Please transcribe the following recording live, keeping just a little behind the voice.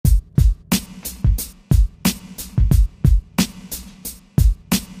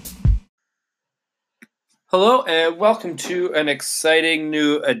Hello and welcome to an exciting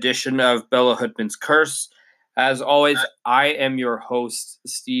new edition of Bella Hoodman's Curse. As always, I am your host,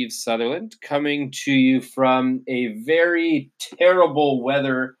 Steve Sutherland, coming to you from a very terrible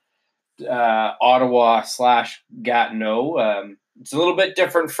weather Ottawa / Gatineau. It's a little bit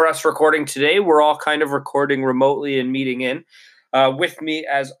different for us recording today. We're all kind of recording remotely and meeting in. With me,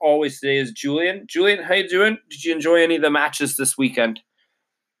 as always, today is Julian. Julian, how you doing? Did you enjoy any of the matches this weekend?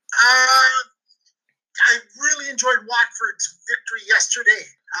 I really enjoyed Watford's victory yesterday.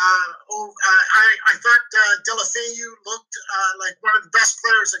 I thought Delafeu looked like one of the best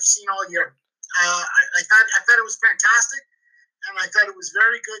players I've seen all year. I thought it was fantastic, and I thought it was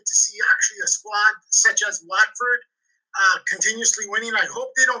very good to see actually a squad such as Watford continuously winning. I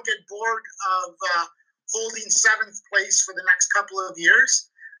hope they don't get bored of holding seventh place for the next couple of years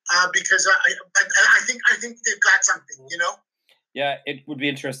because I think they've got something, you know. Yeah, it would be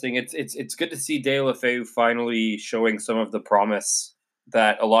interesting. It's good to see Deulofeu finally showing some of the promise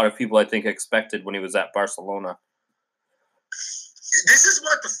that a lot of people, I think, expected when he was at Barcelona. This is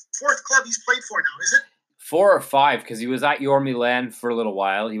what the fourth club he's played for now, is it? 4 or 5, because he was at Your Milan for a little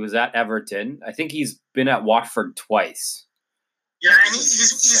while. He was at Everton. I think he's been at Watford twice. Yeah, and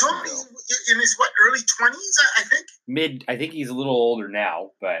he's only in his early 20s, I think. I think he's a little older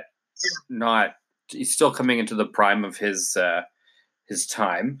now, but not. He's still coming into the prime of his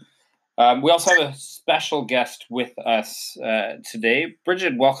time. We also have a special guest with us today.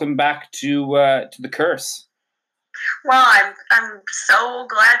 Bridget, welcome back to the Curse. Well, I'm so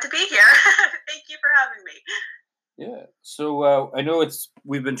glad to be here. Thank you for having me. Yeah. So I know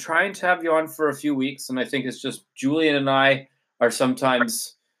we've been trying to have you on for a few weeks, and I think it's just Julian and I are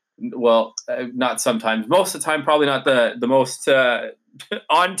sometimes, not sometimes, most of the time, probably not the most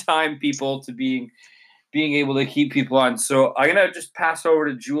on time people to being able to keep people on. So I'm going to just pass over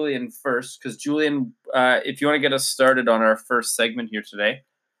to Julian first, because Julian, if you want to get us started on our first segment here today.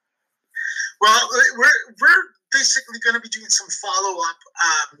 Well, we're basically going to be doing some follow-up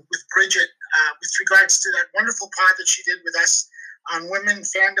with Bridget with regards to that wonderful pod that she did with us on women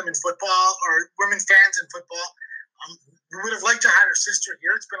fandom in football, or women fans in football. We would have liked to have her sister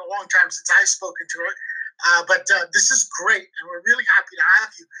here. It's been a long time since I've spoken to her. But this is great, and we're really happy to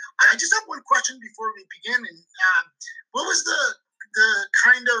have you. I just have one question before we begin. And what was the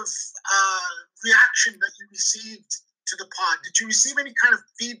kind of reaction that you received to the pod? Did you receive any kind of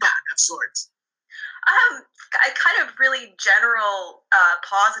feedback of sorts? I kind of really general,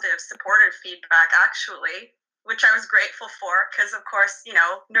 positive, supportive feedback, actually, which I was grateful for because, of course,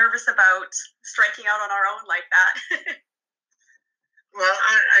 nervous about striking out on our own like that. Well,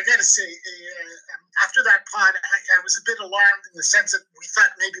 I got to say, after that pod, I was a bit alarmed in the sense that we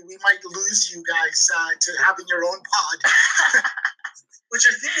thought maybe we might lose you guys to having your own pod, which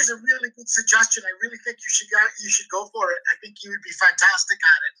I think is a really good suggestion. I really think you should go for it. I think you would be fantastic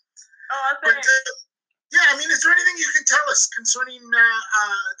at it. Oh, thanks. But yeah, I mean, is there anything you can tell us concerning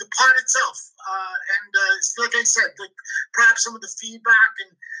the pod itself? And like I said, perhaps some of the feedback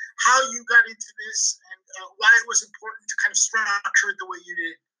and how you got into this and why it was important to kind of structure it the way you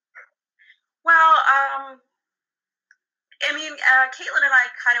did. Well, Caitlin and I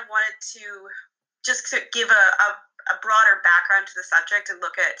kind of wanted to just to give a broader background to the subject and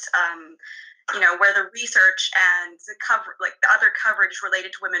look at where the research and the other coverage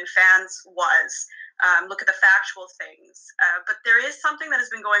related to women fans was. Look at the factual things. But there is something that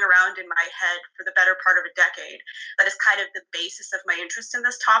has been going around in my head for the better part of a decade that is kind of the basis of my interest in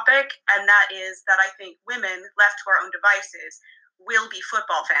this topic, and that is that I think women, left to our own devices, will be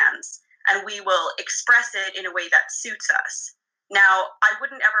football fans, and we will express it in a way that suits us. Now, I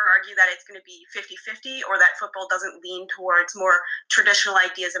wouldn't ever argue that it's going to be 50-50 or that football doesn't lean towards more traditional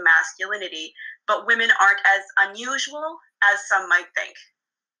ideas of masculinity, but women aren't as unusual as some might think.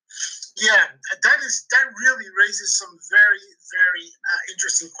 Yeah, that really raises some very, very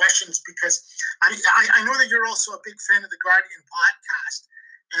interesting questions because I know that you're also a big fan of the Guardian podcast,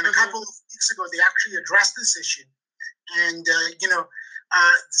 and a couple of weeks ago they actually addressed this issue and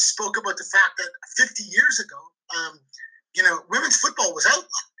spoke about the fact that 50 years ago, women's football was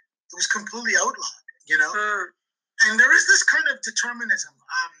outlawed. It was completely outlawed, and there is this kind of determinism.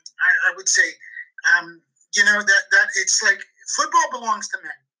 I would say, that it's like football belongs to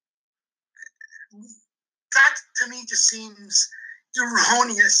men. That to me just seems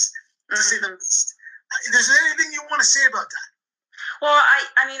erroneous, to say the least. Is there anything you want to say about that? Well,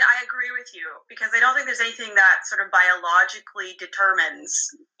 I mean, I agree with you because I don't think there's anything that sort of biologically determines,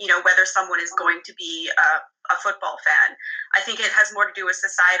 whether someone is going to be a football fan. I think it has more to do with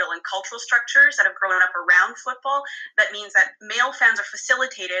societal and cultural structures that have grown up around football. That means that male fans are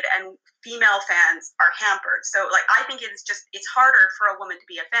facilitated and female fans are hampered. So, I think it's harder for a woman to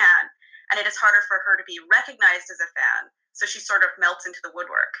be a fan, and it is harder for her to be recognized as a fan. So she sort of melts into the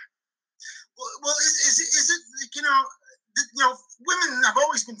woodwork. Well, is it women have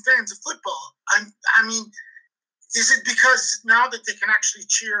always been fans of football. I mean, is it because now that they can actually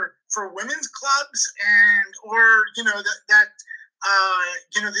cheer for women's clubs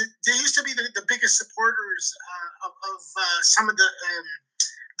they used to be the biggest supporters of some of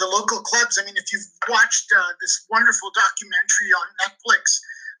the local clubs. I mean, if you've watched this wonderful documentary on Netflix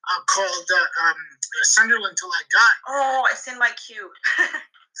called Sunderland Till I Die. Oh, it's in my queue.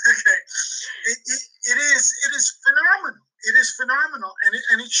 Okay, it is phenomenal. It is phenomenal,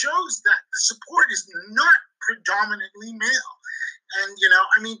 and it shows that the support is not predominantly male. And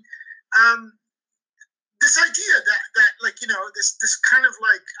this idea that this kind of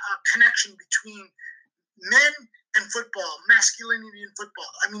connection between men and football, masculinity in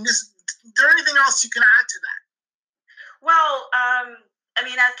football. I mean, is there anything else you can add to that? Well, I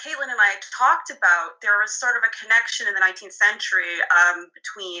mean, as Caitlin and I talked about, there was sort of a connection in the 19th century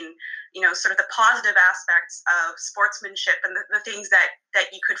between, sort of the positive aspects of sportsmanship and the things that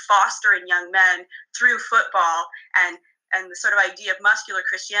you could foster in young men through football and the sort of idea of muscular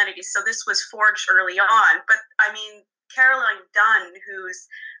Christianity. So this was forged early on. But, I mean, Caroline Dunn, whose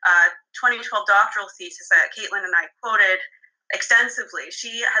 2012 doctoral thesis that Caitlin and I quoted extensively,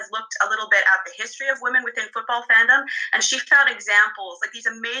 she has looked a little bit at the history of women within football fandom, and she found examples, these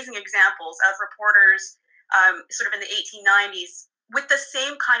amazing examples of reporters sort of in the 1890s with the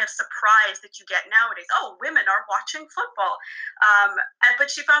same kind of surprise that you get nowadays. Oh, women are watching football.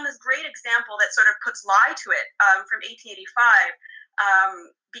 But she found this great example that sort of puts lie to it from 1885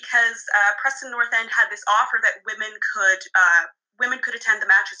 because Preston North End had this offer that women could attend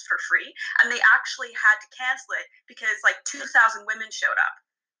the matches for free, and they actually had to cancel it because 2,000 women showed up.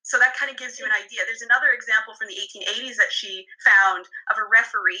 So that kind of gives you an idea. There's another example from the 1880s that she found of a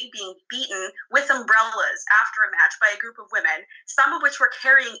referee being beaten with umbrellas after a match by a group of women, some of which were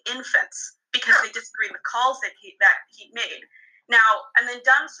carrying infants because they disagreed with calls that he made. Now, and then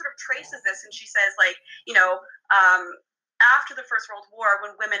Dunn sort of traces this, and she says, after the First World War,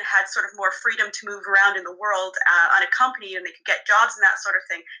 when women had sort of more freedom to move around in the world unaccompanied and they could get jobs and that sort of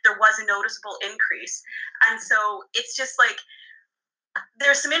thing, there was a noticeable increase. And so it's just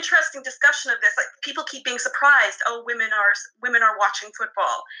there's some interesting discussion of this. People keep being surprised. Oh, women are watching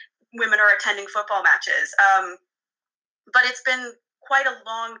football. Women are attending football matches. But it's been quite a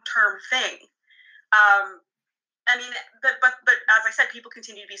long-term thing. I mean, but as I said, people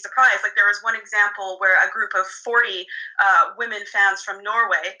continue to be surprised. There was one example where a group of 40 women fans from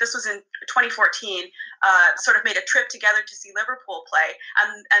Norway, this was in 2014, sort of made a trip together to see Liverpool play,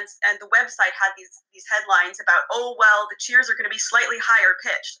 and the website had these headlines about, oh, well, the cheers are going to be slightly higher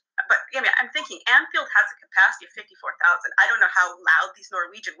pitched. But I mean, I'm thinking Anfield has a capacity of 54,000. I don't know how loud these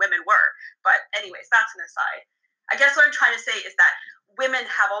Norwegian women were, but anyways, that's an aside. I guess what I'm trying to say is that women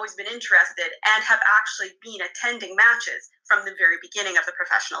have always been interested and have actually been attending matches from the very beginning of the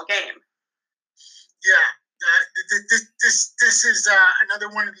professional game. Yeah, this is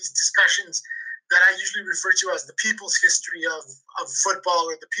another one of these discussions that I usually refer to as the people's history of football,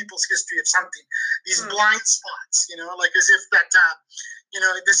 or the people's history of something. These blind spots, as if that,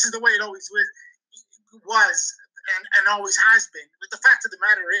 this is the way it always was and always has been. But the fact of the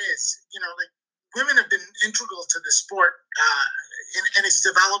matter is, women have been integral to the sport in its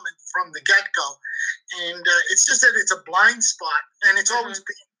development from the get-go. And it's just that it's a blind spot, and it's always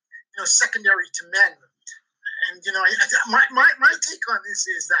been, secondary to men. And, my take on this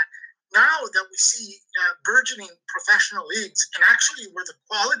is that now that we see burgeoning professional leagues, and actually where the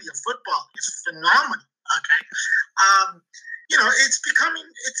quality of football is phenomenal, okay, it's becoming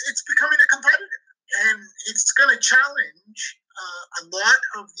a competitive, and it's going to challenge a lot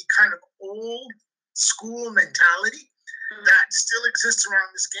of the kind of old school mentality that still exists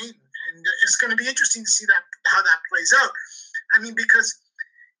around this game. And it's going to be interesting to see how that plays out. I mean, because,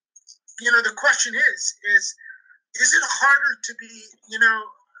 the question is it harder to be,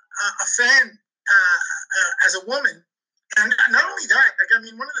 a fan as a woman? And not only that,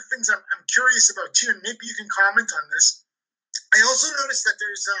 one of the things I'm curious about too, and maybe you can comment on this, I also noticed that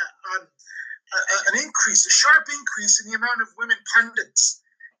there's a sharp increase in the amount of women pundits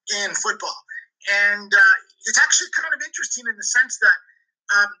in football. And it's actually kind of interesting in the sense that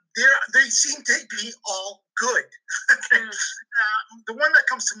they seem to be all good. Okay? The one that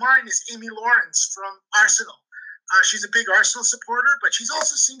comes to mind is Amy Lawrence from Arsenal. She's a big Arsenal supporter, but she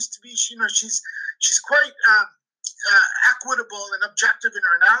also seems to be, she's quite equitable and objective in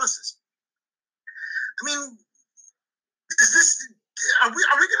her analysis. I mean, are we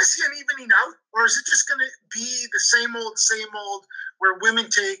going to see an evening out, or is it just going to be the same old, where women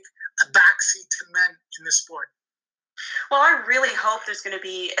take a backseat to men in this sport? Well, I really hope there's going to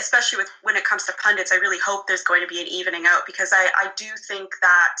be, especially when it comes to pundits, I really hope there's going to be an evening out, because I do think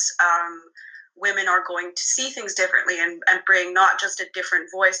that women are going to see things differently and bring not just a different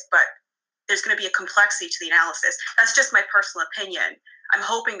voice, but there's going to be a complexity to the analysis. That's just my personal opinion. I'm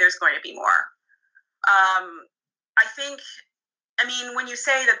hoping there's going to be more. I mean, when you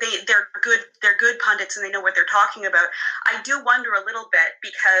say that they're good pundits and they know what they're talking about, I do wonder a little bit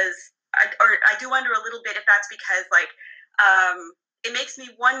if that's because it makes me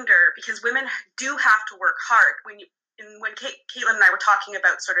wonder, because women do have to work hard. When Caitlin and I were talking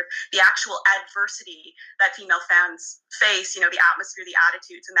about sort of the actual adversity that female fans face, the atmosphere, the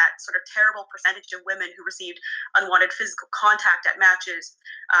attitudes, and that sort of terrible percentage of women who received unwanted physical contact at matches,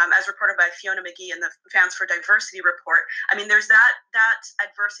 as reported by Fiona McGee in the Fans for Diversity report. I mean, there's that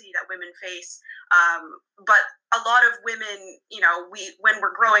adversity that women face, but a lot of women, when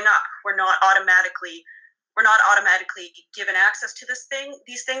we're growing up, we're not automatically given access to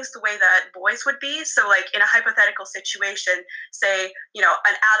these things the way that boys would be. So like in a hypothetical situation, say,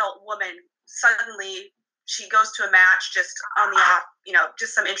 an adult woman, suddenly she goes to a match just on the off,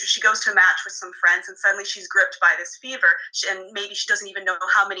 just some interest. She goes to a match with some friends and suddenly she's gripped by this fever, and maybe she doesn't even know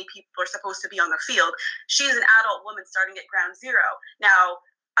how many people are supposed to be on the field. She's an adult woman starting at ground zero. Now,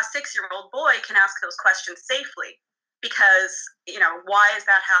 a 6-year-old boy can ask those questions safely, because, why is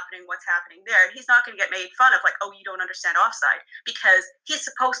that happening? What's happening there? And he's not going to get made fun of, like, oh, you don't understand offside, because he's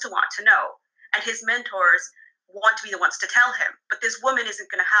supposed to want to know. And his mentors want to be the ones to tell him. But this woman isn't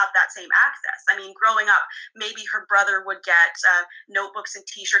going to have that same access. I mean, growing up, maybe her brother would get notebooks and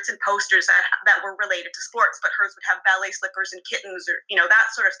T-shirts and posters that were related to sports, but hers would have ballet slippers and kittens, or, that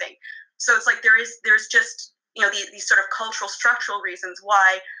sort of thing. So it's like there's just, these sort of cultural, structural reasons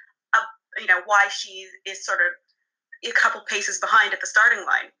why she is sort of a couple paces behind at the starting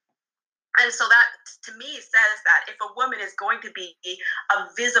line. And so that, to me, says that if a woman is going to be a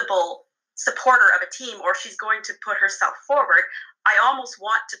visible supporter of a team, or she's going to put herself forward, I almost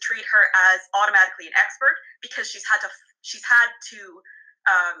want to treat her as automatically an expert, because she's had to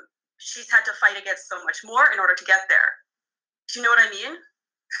fight against so much more in order to get there. Do you know what I mean?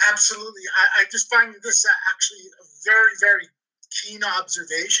 Absolutely. I just find this actually a very, very keen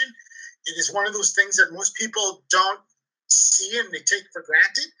observation. It is one of those things that most people don't see and they take for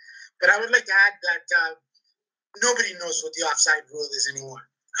granted. But I would like to add that nobody knows what the offside rule is anymore.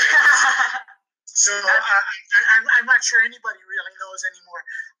 So I'm not sure anybody really knows anymore.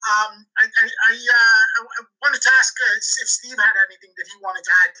 I wanted to ask if Steve had anything that he wanted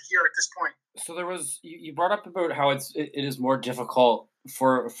to add here at this point. So there was, you brought up about how it is more difficult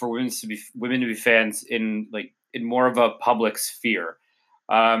for women to be fans in more of a public sphere.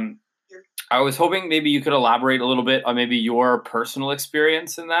 I was hoping maybe you could elaborate a little bit on maybe your personal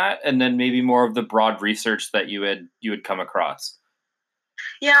experience in that, and then maybe more of the broad research that you had come across.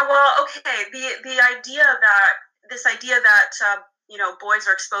 Yeah, well, okay. The idea that boys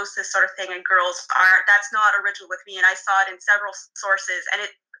are exposed to this sort of thing and girls aren't, that's not original with me, and I saw it in several sources, and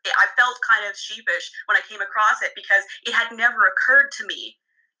I felt kind of sheepish when I came across it, because it had never occurred to me,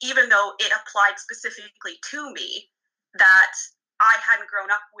 even though it applied specifically to me, that I hadn't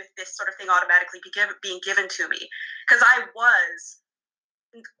grown up with this sort of thing automatically being given to me, because I was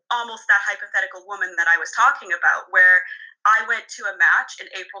almost that hypothetical woman that I was talking about, where I went to a match in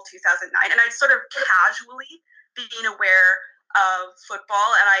April 2009, and I'd sort of casually been aware of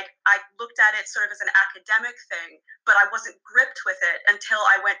football, and I looked at it sort of as an academic thing, but I wasn't gripped with it until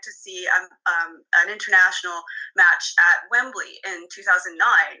I went to see an international match at Wembley in 2009.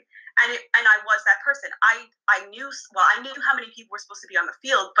 And I was that person. I knew how many people were supposed to be on the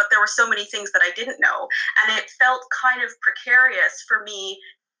field, but there were so many things that I didn't know. And it felt kind of precarious for me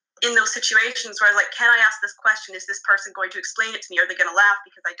in those situations where I was like, can I ask this question? Is this person going to explain it to me? Are they going to laugh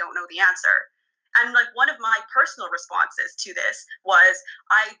because I don't know the answer? And one of my personal responses to this was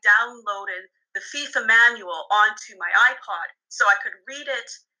I downloaded the FIFA manual onto my iPod so I could read it.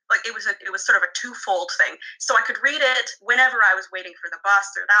 It was sort of a twofold thing. So I could read it whenever I was waiting for the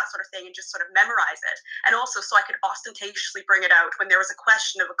bus or that sort of thing, and just sort of memorize it. And also so I could ostentatiously bring it out when there was a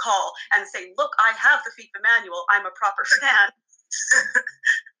question of a call and say, look, I have the FIFA manual. I'm a proper fan.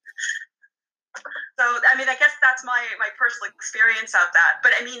 So, I mean, I guess that's my personal experience of that.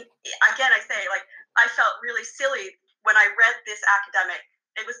 But I mean, again, I say, like, I felt really silly when I read this academic.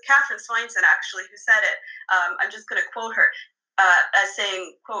 It was Catherine Swainson, actually, who said it. I'm just going to quote her as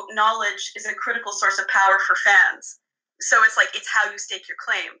saying, quote, knowledge is a critical source of power for fans. So it's like, it's how you stake your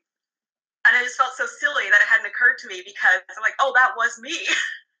claim. And I just felt so silly that it hadn't occurred to me because I'm like, oh, that was me.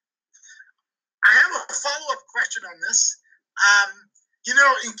 I have a follow-up question on this. You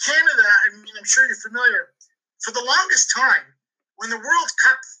know, in Canada, I mean, I'm sure you're familiar, for the longest time, when the World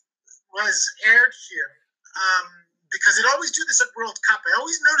Cup was aired here, because it always do this at World Cup, I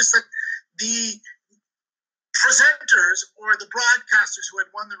always noticed that the presenters or the broadcasters who had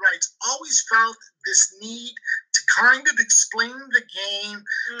won the rights always felt this need to kind of explain the game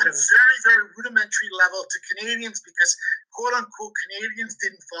at a very, very rudimentary level to Canadians because, quote-unquote, Canadians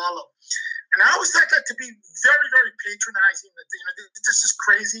didn't follow. And I always thought that to be very, very patronizing. That, you know, this is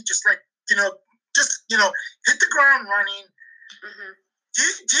crazy. Just like, you know, hit the ground running. Mm-hmm.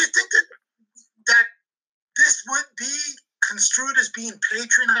 Do you think that this would be construed as being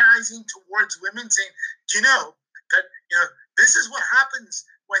patronizing towards women, saying, do you know that, you know, this is what happens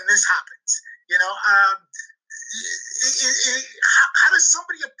when this happens? You know, how does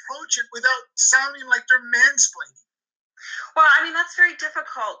somebody approach it without sounding like they're mansplaining? Well, I mean, that's very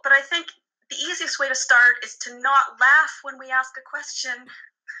difficult, but I think the easiest way to start is to not laugh when we ask a question.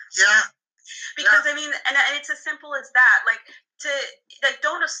 Yeah. Because I mean, and it's as simple as that. Like,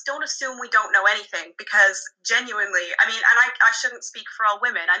 don't assume we don't know anything, because genuinely, I mean, and I shouldn't speak for all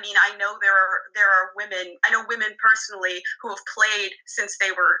women. I mean, I know there are women. I know women personally who have played since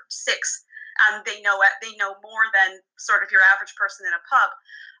they were 6, and they know more than sort of your average person in a pub.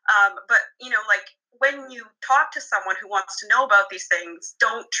 But you know, like, when you talk to someone who wants to know about these things,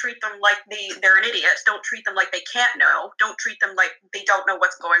 don't treat them like they're an idiot. Don't treat them like they can't know. Don't treat them like they don't know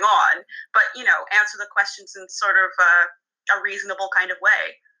what's going on. But, you know, answer the questions in sort of a reasonable kind of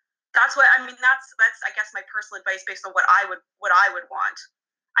way. That's what I mean. That's I guess my personal advice based on what I would want.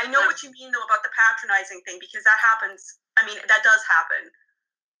 I know what you mean though about the patronizing thing, because that happens. I mean, that does happen.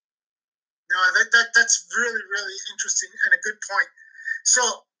 No, that's really, really interesting and a good point.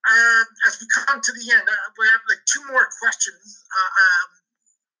 So, as we come to the end, we have like 2 more questions.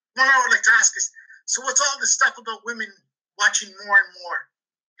 One I would like to ask is, so what's all this stuff about women watching more and more?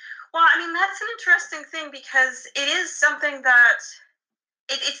 Well, I mean, that's an interesting thing, because it is something that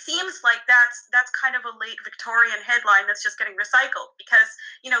it seems like that's kind of a late Victorian headline that's just getting recycled, because,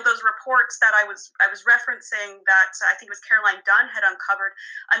 you know, those reports that I was referencing that I think it was Caroline Dunn had uncovered.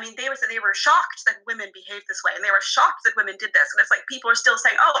 I mean, they were shocked that women behaved this way, and they were shocked that women did this. And it's like people are still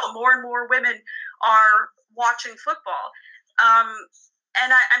saying, oh, more and more women are watching football.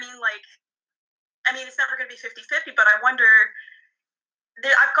 And I mean, it's never going to be 50-50, but I wonder.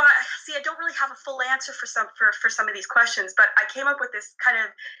 I don't really have a full answer for some of these questions, but I came up with this kind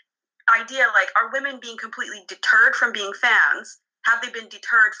of idea, like, are women being completely deterred from being fans? Have they been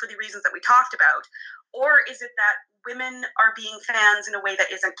deterred for the reasons that we talked about? Or is it that women are being fans in a way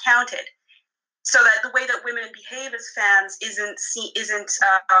that isn't counted? So that the way that women behave as fans isn't seen as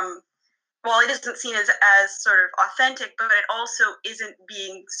sort of authentic, but it also isn't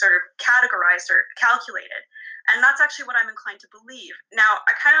being sort of categorized or calculated. And that's actually what I'm inclined to believe. Now,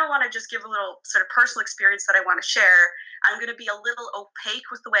 I kind of want to just give a little sort of personal experience that I want to share. I'm going to be a little opaque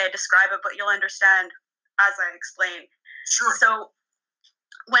with the way I describe it, but you'll understand as I explain. Sure. So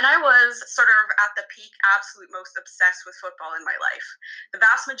when I was sort of at the peak, absolute most obsessed with football in my life, the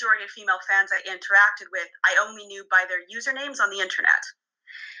vast majority of female fans I interacted with, I only knew by their usernames on the internet.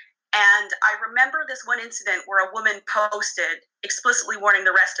 And I remember this one incident where a woman posted explicitly warning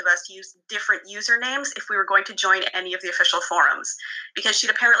the rest of us to use different usernames if we were going to join any of the official forums. Because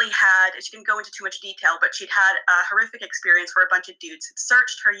she'd apparently she didn't go into too much detail, but she'd had a horrific experience where a bunch of dudes had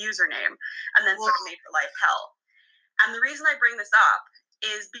searched her username and then sort of made her life hell. And the reason I bring this up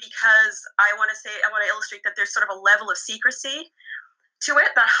is because I want to illustrate that there's sort of a level of secrecy to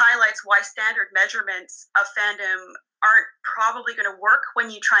it that highlights why standard measurements of fandom aren't probably going to work when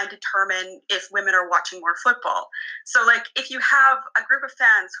you try and determine if women are watching more football. So, like, if you have a group of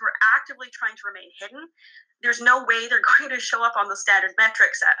fans who are actively trying to remain hidden, there's no way they're going to show up on the standard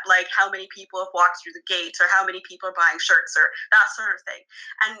metrics at, like, how many people have walked through the gates or how many people are buying shirts or that sort of thing.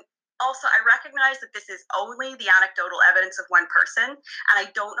 And also, I recognize that this is only the anecdotal evidence of one person, and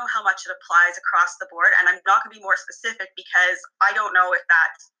I don't know how much it applies across the board, and I'm not going to be more specific because I don't know if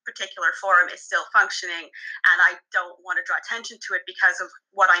that particular forum is still functioning, and I don't want to draw attention to it because of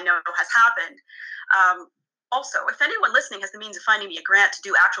what I know has happened. Also, if anyone listening has the means of finding me a grant to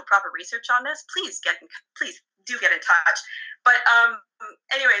do actual proper research on this, please do get in touch. But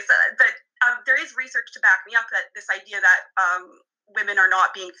anyways, there is research to back me up that this idea that women are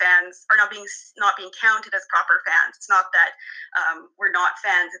not being fans, or not being counted as proper fans. It's not that we're not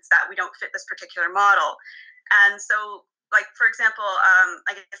fans; it's that we don't fit this particular model. And so, like, for example,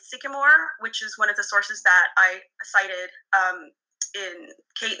 I guess Sycamore, which is one of the sources that I cited in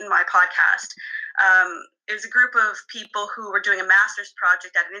Kate and my podcast. It was a group of people who were doing a master's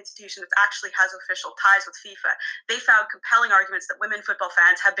project at an institution that actually has official ties with FIFA. They found compelling arguments that women football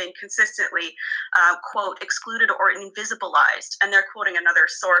fans have been consistently, quote, excluded or invisibilized. And they're quoting another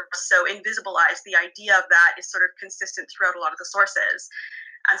source. So invisibilized, the idea of that is sort of consistent throughout a lot of the sources.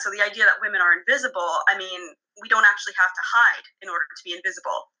 And so the idea that women are invisible, I mean, we don't actually have to hide in order to be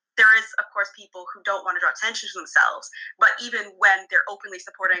invisible. There is, of course, people who don't want to draw attention to themselves, but even when they're openly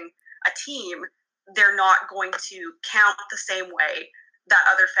supporting a team, they're not going to count the same way that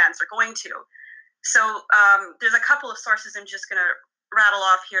other fans are going to. So there's a couple of sources I'm just going to rattle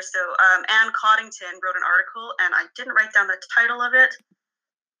off here. So Anne Coddington wrote an article, and I didn't write down the title of it.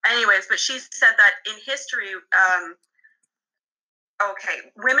 Anyways, but she said that in history,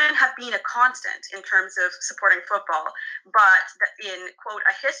 women have been a constant in terms of supporting football, but in, quote,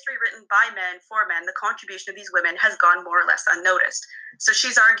 a history written by men for men, the contribution of these women has gone more or less unnoticed. So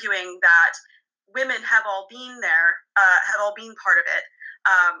she's arguing that women have all been there, have all been part of it,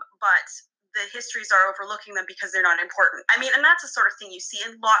 but the histories are overlooking them because they're not important. I mean, and that's the sort of thing you see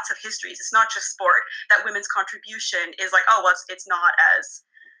in lots of histories. It's not just sport, that women's contribution is like, oh, well, it's not as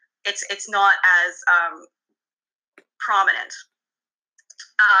prominent.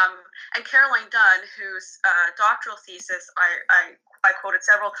 And Caroline Dunn, whose doctoral thesis I quoted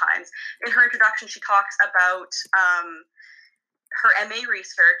several times, in her introduction, she talks about her MA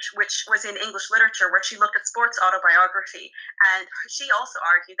research, which was in English literature, where she looked at sports autobiography. And she also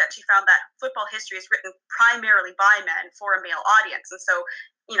argued that she found that football history is written primarily by men for a male audience. And so,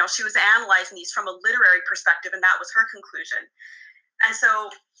 you know, she was analyzing these from a literary perspective, and that was her conclusion. And so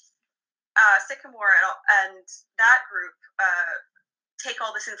Sycamore and that group take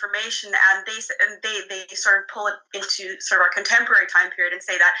all this information, and they sort of pull it into sort of our contemporary time period and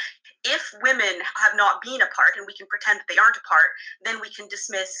say that if women have not been a part, and we can pretend that they aren't a part, then we can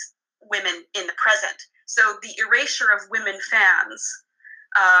dismiss women in the present. So the erasure of women fans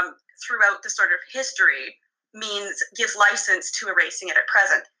throughout the sort of history gives license to erasing it at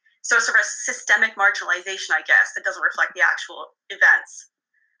present. So sort of a systemic marginalization, I guess, that doesn't reflect the actual events.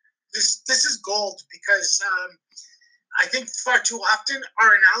 This is gold, because I think far too often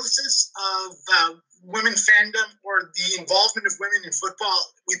our analysis of women fandom or the involvement of women in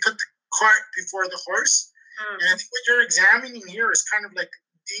football, we put the cart before the horse. And I think what you're examining here is kind of like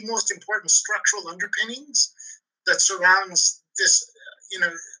the most important structural underpinnings that surrounds this, I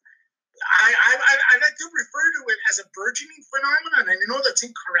like to refer to it as a burgeoning phenomenon. And I know that's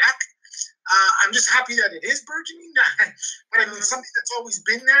incorrect. I'm just happy that it is burgeoning. But I mean, something that's always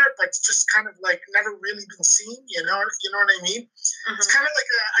been there, but it's just kind of like never really been seen. You know what I mean? Mm-hmm. It's kind of like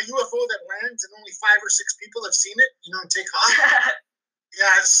a UFO that lands and only 5 or 6 people have seen it, and take off.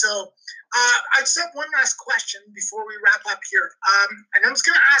 Yeah. So I just have one last question before we wrap up here. And I'm just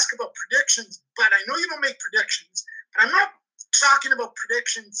going to ask about predictions, but I know you don't make predictions. But I'm not talking about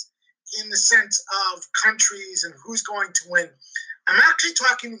predictions in the sense of countries and who's going to win. I'm actually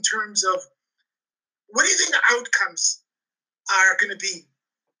talking in terms of, what do you think the outcomes are going to be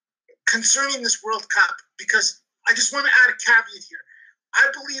concerning this World Cup? Because I just want to add a caveat here. I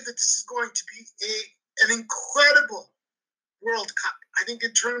believe that this is going to be an incredible World Cup. I think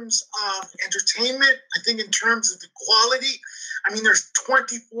in terms of entertainment, I think in terms of the quality, I mean, there's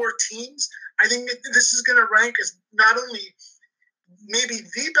 24 teams. I think that this is going to rank as not only maybe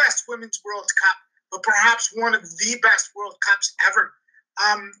the best women's World Cup, but perhaps one of the best World Cups ever.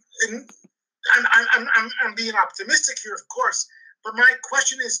 And I'm being optimistic here, of course, but my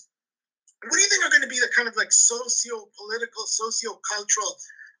question is, what do you think are going to be the kind of like socio-political, socio-cultural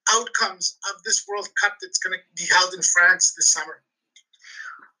outcomes of this World Cup that's going to be held in France this summer?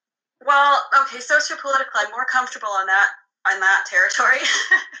 Well, okay, socio-political, I'm more comfortable on that territory.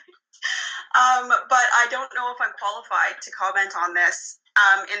 But I don't know if I'm qualified to comment on this,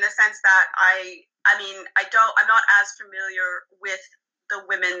 in the sense that I'm not as familiar with the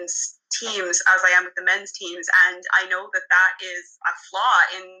women's teams as I am with the men's teams, and I know that is a flaw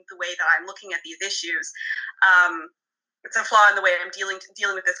in the way that I'm looking at these issues. It's a flaw in the way I'm dealing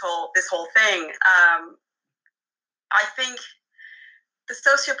with this whole thing. I think the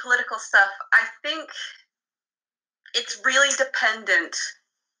socio-political stuff, I think it's really dependent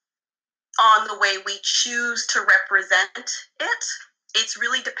on the way we choose to represent it. it's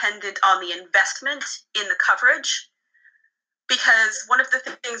really dependent on the investment in the coverage. Because one of the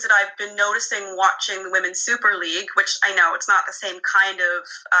things that I've been noticing watching the Women's Super League, which I know it's not the same kind of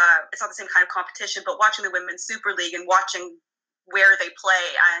competition, but watching the Women's Super League and watching where they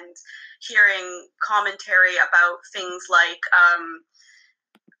play and hearing commentary about things like,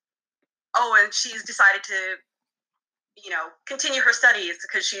 and she's decided to, continue her studies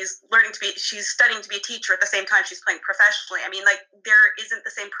because she's studying to be a teacher at the same time she's playing professionally. I mean, like, there isn't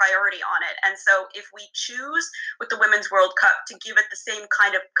the same priority on it. And so if we choose with the Women's World Cup to give it the same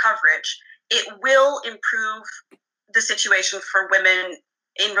kind of coverage, it will improve the situation for women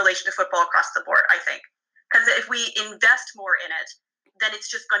in relation to football across the board, I think. Because if we invest more in it, then it's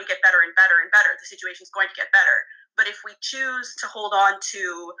just going to get better and better and better. The situation is going to get better. But if we choose to hold on to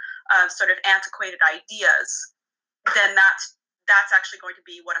sort of antiquated ideas, then that's actually going to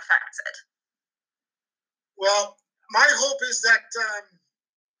be what affects it. Well, my hope is that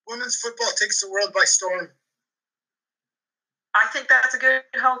women's football takes the world by storm. I think that's a good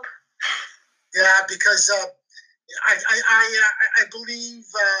hope. Yeah, because I believe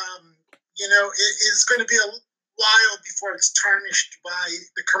it's going to be a while before it's tarnished by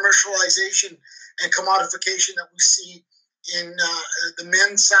the commercialization and commodification that we see in the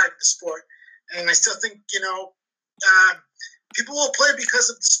men's side of the sport. And I still think people will play because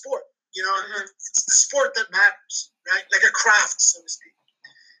of the sport. It's the sport that matters, right? Like a craft, so to speak.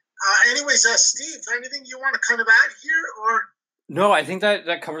 Anyways, Steve, anything you want to kind of add here, or? No, I think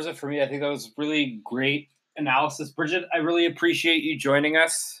that covers it for me. I think that was really great analysis, Bridget. I really appreciate you joining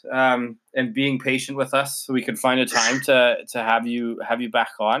us and being patient with us, so we could find a time to have you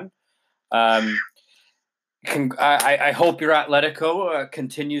back on. I hope your Atletico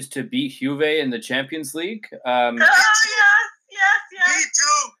continues to beat Juve in the Champions League. Yes.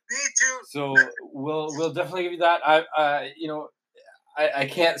 Me too. So we'll definitely give you that. I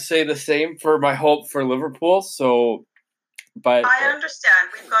can't say the same for my hope for Liverpool. So, but I understand.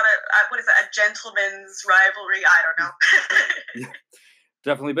 We've got a gentleman's rivalry. I don't know. Yeah,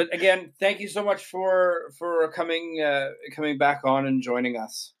 definitely. But again, thank you so much for coming back on and joining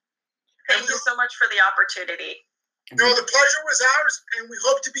us. Thank you so much for the opportunity. No, the pleasure was ours, and we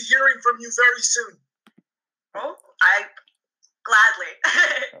hope to be hearing from you very soon. Oh,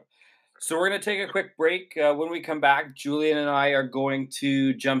 gladly. So we're going to take a quick break. When we come back, Julian and I are going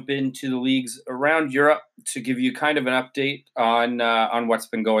to jump into the leagues around Europe to give you kind of an update on what's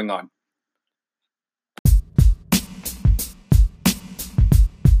been going on.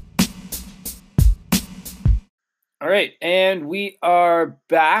 All right, and we are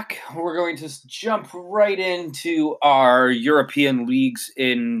back. We're going to jump right into our European leagues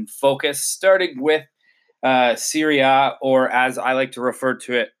in focus, starting with Serie A, or as I like to refer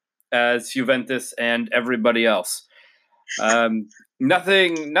to it, as Juventus and everybody else.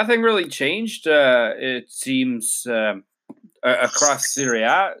 Nothing really changed. It seems across Serie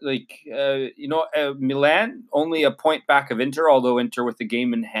A. Milan only a point back of Inter, although Inter with the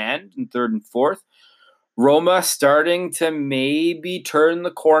game in hand in third and fourth. Roma starting to maybe turn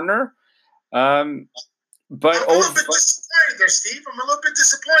the corner. But I'm a little bit disappointed there, Steve. I'm a little bit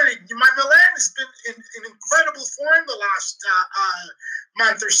disappointed. My Milan has been in incredible form the last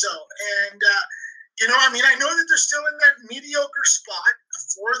month or so. And, I know that they're still in that mediocre spot,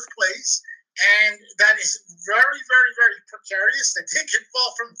 fourth place. And that is very, very, very precarious that they can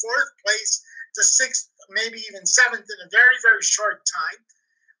fall from fourth place to sixth, maybe even seventh in a very, very short time.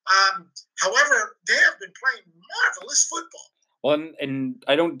 However, they have been playing marvelous football. Well, and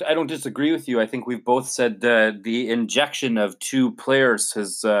I don't disagree with you. I think we've both said the injection of two players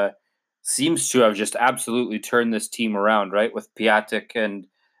has seems to have just absolutely turned this team around, right? With Piatek and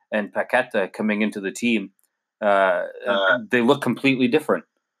Paqueta coming into the team, they look completely different.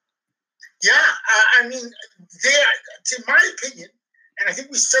 Yeah, in my opinion, and I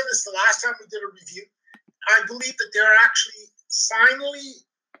think we said this the last time we did a review, I believe that they're actually finally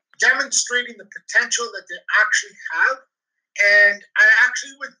demonstrating the potential that they actually have. And I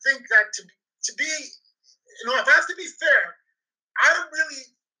actually would think that to be, if I have to be fair, I don't really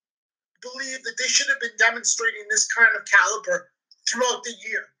believe that they should have been demonstrating this kind of caliber throughout the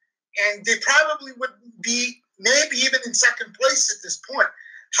year. And they probably would be maybe even in second place at this point.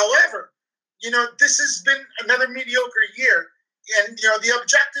 However, this has been another mediocre year. And, the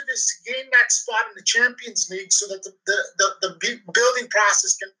objective is to gain that spot in the Champions League so that the building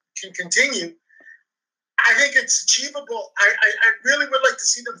process can continue. I think it's achievable. I really would like to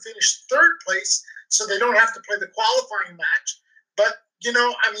see them finish third place so they don't have to play the qualifying match. But,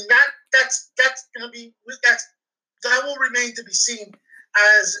 that's going to be, that will remain to be seen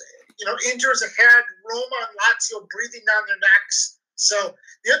as, Inter's ahead, Roma and Lazio breathing down their necks, So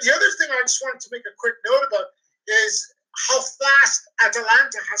the other thing I just wanted to make a quick note about is how fast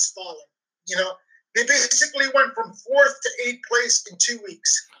Atalanta has fallen. You know, they basically went from 4th to 8th place in 2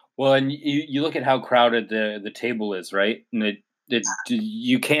 weeks. Well, and you look at how crowded the table is, right? And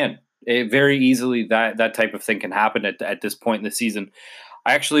you can very easily that type of thing can happen at this point in the season.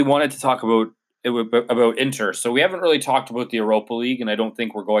 I actually wanted to talk about Inter. So we haven't really talked about the Europa League, and I don't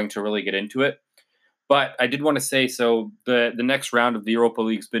think we're going to really get into it. But I did want to say, so the next round of the Europa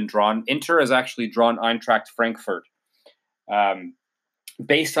League's been drawn. Inter has actually drawn Eintracht Frankfurt.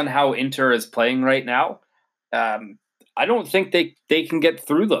 Based on how Inter is playing right now, I don't think they can get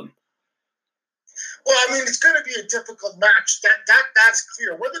through them. Well, I mean, it's going to be a difficult match. That's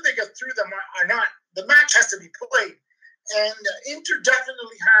clear. Whether they get through them or not, the match has to be played. And Inter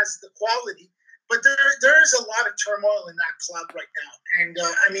definitely has the quality, but there is a lot of turmoil in that club right now. And,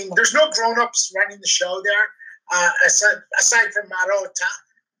 I mean, there's no grown-ups running the show there, aside from Marotta.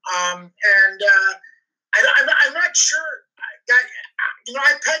 I'm not sure that, you know,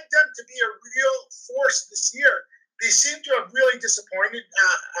 I pegged them to be a real force this year. They seem to have really disappointed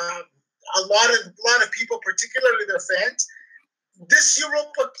a lot of people, particularly their fans. This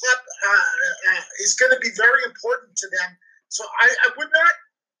Europa Club is going to be very important to them. So I would not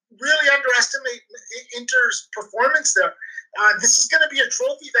really underestimate Inter's performance there. This is going to be a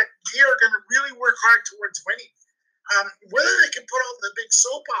trophy that they are going to really work hard towards winning. Whether they can put all the big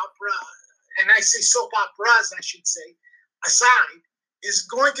soap opera, and I say soap operas, I should say, aside, is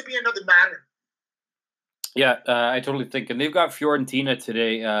going to be another matter. Yeah, I totally think. And they've got Fiorentina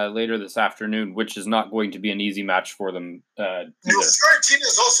today, later this afternoon, which is not going to be an easy match for them. Fiorentina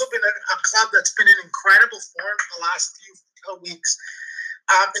has also been a club that's been in incredible form the last few weeks.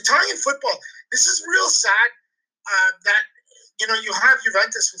 Italian football, this is real sad that, you know, you have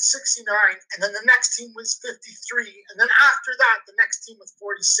Juventus with 69, and then the next team was 53, and then after that, the next team with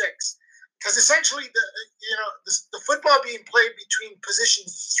 46. Because essentially, the football being played between position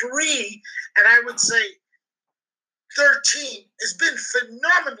 3 and I would say 13 has been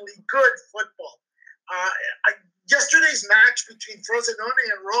phenomenally good football. Yesterday's match between Frosinone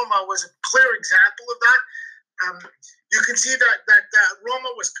and Roma was a clear example of that. You can see that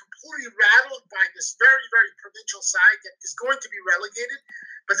Roma was completely rattled by this very, very provincial side that is going to be relegated.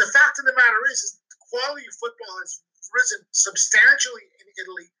 But the fact of the matter is the quality of football has risen substantially in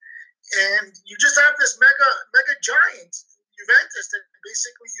Italy. And you just have this mega giant, Juventus, that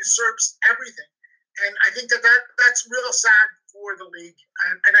basically usurps everything. And I think that's real sad for the league.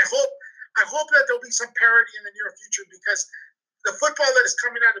 And I hope that there'll be some parity in the near future, because the football that is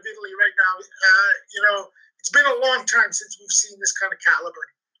coming out of Italy right now, you know, it's been a long time since we've seen this kind of caliber.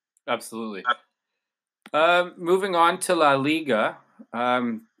 Absolutely. Moving on to La Liga,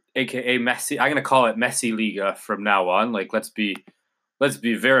 aka Messi. I'm gonna call it Messi Liga from now on. Like, let's be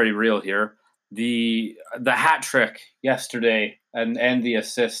very real here. The hat trick yesterday and the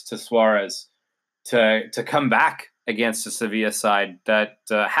assist to Suarez to come back against the Sevilla side that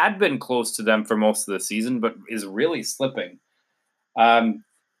had been close to them for most of the season, but is really slipping. I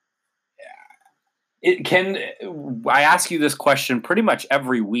ask you this question pretty much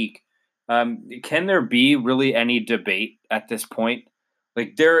every week. Can there be really any debate at this point?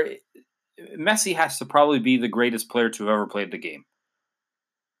 Like, Messi has to probably be the greatest player to have ever played the game.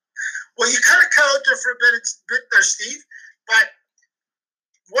 Well, you kind of cut out there for a bit there, Steve. But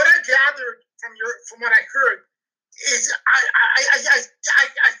what I gathered from what I heard is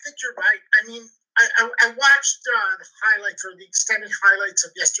I think you're right. I mean, I watched the highlights, or the extended highlights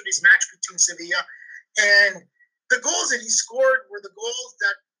of yesterday's match between Sevilla, and the goals that he scored were the goals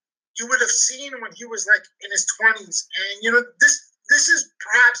that you would have seen when he was like in his 20s. And, you know, this is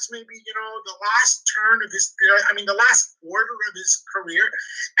perhaps maybe, you know, the last turn of his, the last quarter of his career.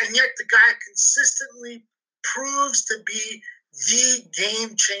 And yet the guy consistently proves to be the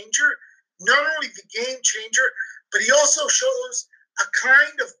game changer. Not only the game changer, but he also shows a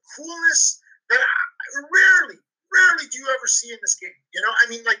kind of coolness that rarely do you ever see in this game. You know, I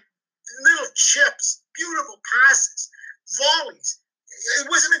mean, like little chips, beautiful passes, volleys. It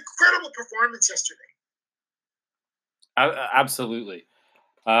was an incredible performance yesterday. Absolutely.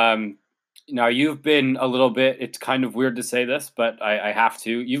 Now, you've been a little bit, it's kind of weird to say this, but I have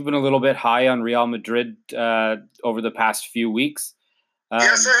to. You've been a little bit high on Real Madrid over the past few weeks.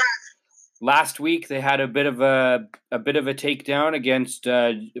 Yes, I have. Last week they had a bit of a takedown against.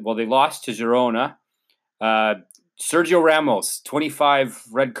 They lost to Girona. Sergio Ramos, 25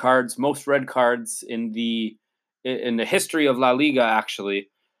 red cards, most red cards in the history of La Liga, actually.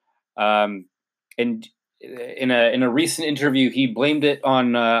 And in a recent interview, he blamed it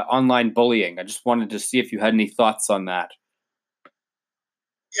on online bullying. I just wanted to see if you had any thoughts on that.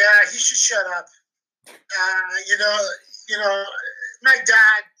 Yeah, he should shut up. My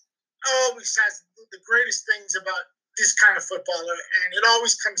dad always says the greatest things about this kind of footballer, and it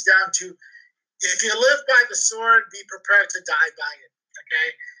always comes down to if you live by the sword, be prepared to die by it. Okay,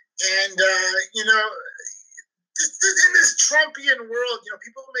 and in this Trumpian world,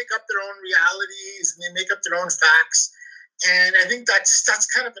 people make up their own realities and they make up their own facts, and I think that's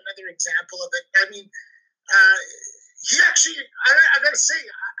kind of another example of it. I mean, he actually, I got to say,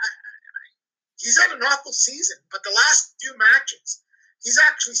 he's had an awful season, but the last few matches, he's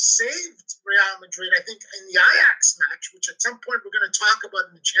actually saved Real Madrid. I think in the Ajax match, which at some point we're going to talk about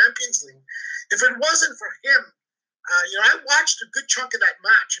in the Champions League, if it wasn't for him, I watched a good chunk of that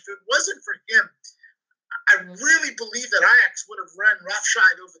match. If it wasn't for him, I really believe that Ajax would have run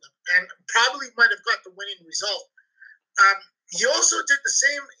roughshod over them and probably might have got the winning result. He also did the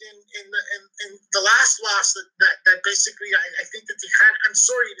same in the last loss that basically I think that they had. I'm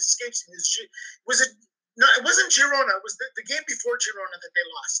sorry, it escapes me. No, it wasn't Girona. It was the game before Girona that they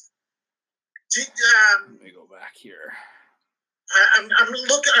lost. Let me go back here. I'm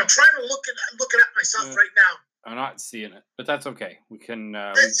looking. I'm trying to look it up myself right now. I'm not seeing it, but that's okay. We can.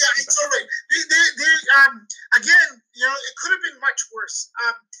 It's all right. Again, it could have been much worse.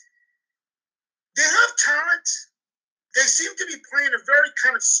 They have talent. They seem to be playing a very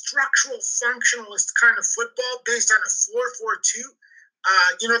kind of structural, functionalist kind of football based on a 4-4-2.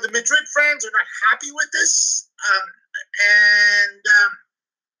 The Madrid fans are not happy with this, and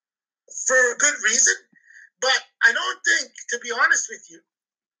for a good reason. But I don't think, to be honest with you,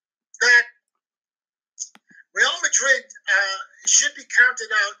 that Real Madrid should be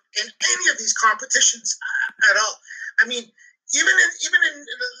counted out in any of these competitions at all. I mean, even in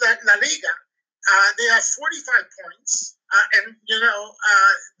La Liga, they have 45 points, and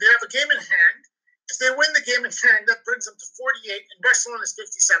they have a game in hand. If they win the game in hand, that brings them to 48, and Barcelona is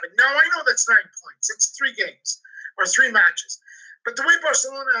 57. Now, I know that's 9 points. It's 3 games or 3 matches. But the way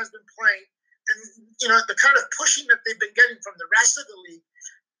Barcelona has been playing, and the kind of pushing that they've been getting from the rest of the league,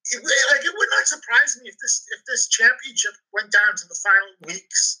 it would not surprise me if this championship went down to the final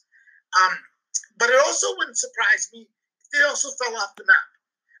weeks. But it also wouldn't surprise me if they also fell off the map.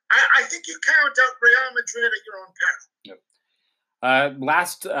 I think you count out Real Madrid at your own peril. Yep.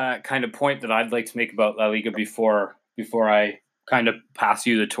 Last kind of point that I'd like to make about La Liga before I kind of pass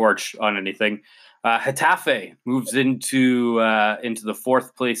you the torch on anything. Getafe moves into the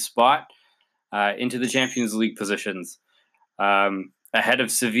 4th place spot, into the Champions League positions, ahead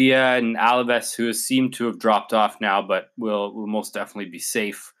of Sevilla and Alaves, who seem to have dropped off now, but will most definitely be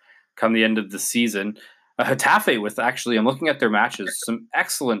safe come the end of the season. Getafe with actually, I'm looking at their matches, some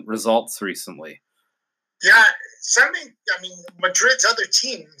excellent results recently. Yeah, Madrid's other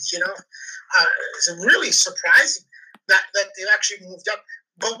teams, it's really surprising that they've actually moved up.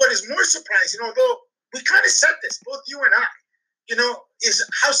 But what is more surprising, although we kind of said this, both you and I, is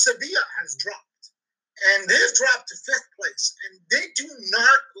how Sevilla has dropped. And they've dropped to 5th place, and they do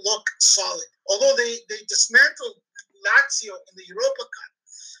not look solid. Although they dismantled Lazio in the Europa Cup,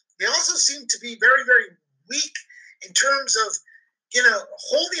 they also seem to be very, very weak in terms of,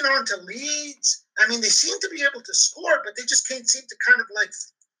 holding on to leads. I mean, they seem to be able to score, but they just can't seem to kind of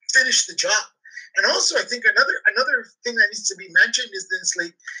finish the job. And also, I think another thing that needs to be mentioned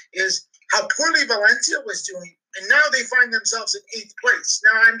is how poorly Valencia was doing. And now they find themselves in 8th place.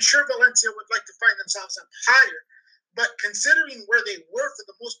 Now, I'm sure Valencia would like to find themselves up higher, but considering where they were for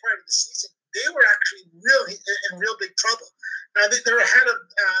the most part of the season, they were actually really in real big trouble. Now, they're ahead of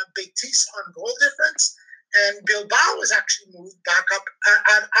Betis on goal difference, and Bilbao has actually moved back up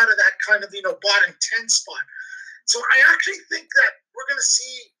out of that kind of, bottom 10 spot. So I actually think that we're going to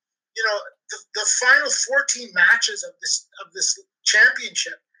see, the final 14 matches of this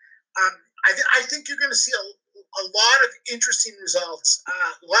championship. I think you're going to see a lot of interesting results.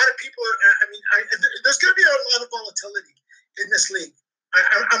 A lot of people there's going to be a lot of volatility in this league.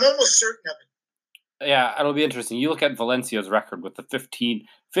 I'm almost certain of it. Yeah, it'll be interesting. You look at Valencia's record with the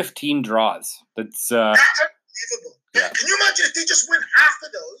 15 draws. That's unbelievable. Yeah. Can you imagine if they just win half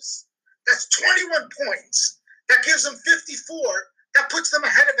of those? That's 21 points. That gives them 54. That puts them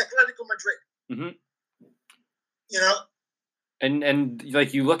ahead of Atletico Madrid. Mm-hmm. And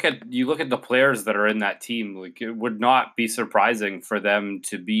you look at the players that are in that team, it would not be surprising for them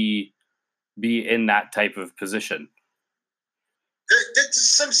to be in that type of position.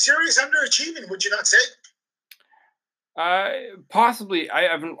 There's some serious underachieving, would you not say? Possibly.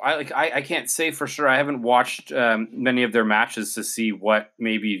 I can't say for sure. I haven't watched many of their matches to see what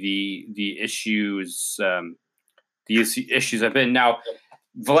maybe the issues have been. Now,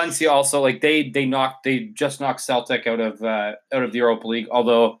 Valencia also they just knocked Celtic out of the Europa League.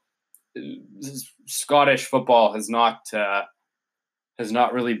 Although Scottish football has not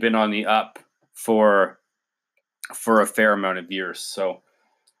really been on the up for a fair amount of years. So,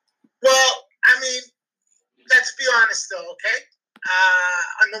 well, I mean, let's be honest though, okay?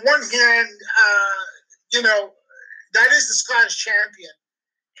 On the one hand, that is the Scottish champion,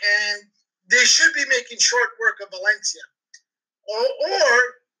 and they should be making short work of Valencia. Or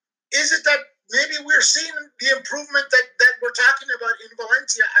is it that maybe we're seeing the improvement that we're talking about in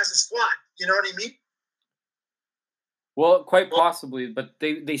Valencia as a squad? You know what I mean? Well, quite possibly, but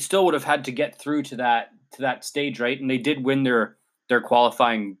they still would have had to get through to that stage, right? And they did win their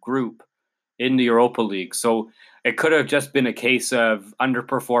qualifying group in the Europa League. So it could have just been a case of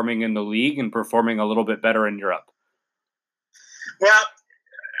underperforming in the league and performing a little bit better in Europe. Well,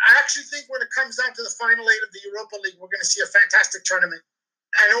 I actually think when it comes down to the final eight of the Europa League, we're going to see a fantastic tournament.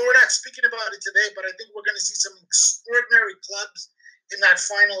 I know we're not speaking about it today, but I think we're going to see some extraordinary clubs in that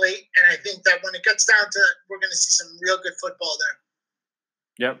final eight. And I think that when it gets down to it, we're going to see some real good football there.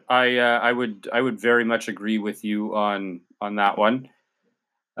 Yep, I would very much agree with you on that one.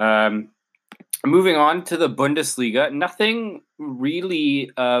 Moving on to the Bundesliga, nothing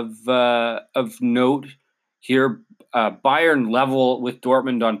really of note here. Bayern level with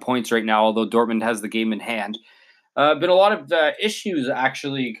Dortmund on points right now, although Dortmund has the game in hand. Been a lot of issues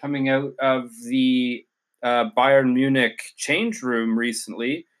actually coming out of the Bayern Munich change room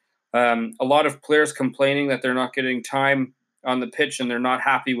recently. A lot of players complaining that they're not getting time on the pitch and they're not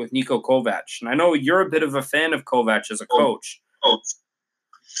happy with Niko Kovac. And I know you're a bit of a fan of Kovac as a coach.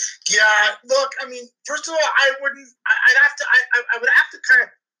 Yeah, look, I mean, first of all, I would have to kind of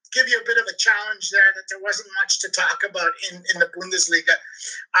give you a bit of a challenge there that there wasn't much to talk about in the Bundesliga.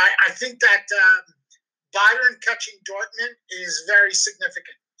 I think that Bayern catching Dortmund is very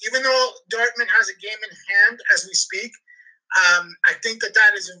significant. Even though Dortmund has a game in hand as we speak, I think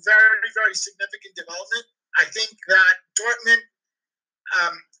that is a very, very significant development. I think that Dortmund,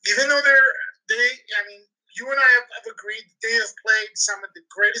 even though you and I have agreed they have played some of the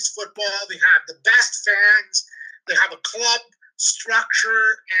greatest football. They have the best fans. They have a club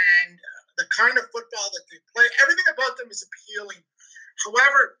structure and the kind of football that they play. Everything about them is appealing.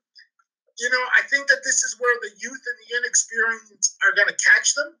 However, I think that this is where the youth and the inexperience are going to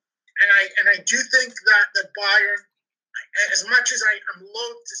catch them. And I do think that Bayern, as much as I'm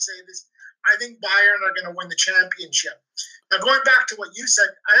loath to say this, I think Bayern are going to win the championship. Now, going back to what you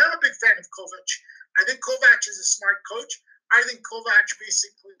said, I am a big fan of Kovac. I think Kovac is a smart coach. I think Kovac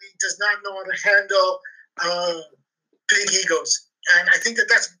basically does not know how to handle big egos. And I think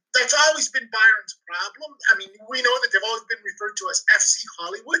that's always been Bayern's problem. I mean, we know that they've always been referred to as FC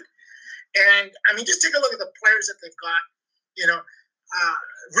Hollywood. And, I mean, just take a look at the players that they've got.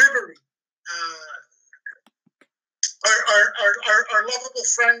 Ribery, our lovable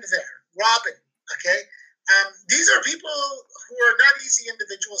friend there, Robin, okay? These are people who are not easy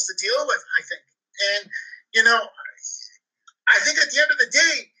individuals to deal with, I think. And, I think at the end of the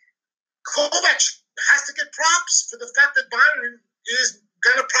day, Kovac has to get props for the fact that Bayern is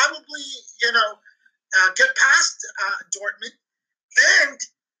going to probably, get past Dortmund, and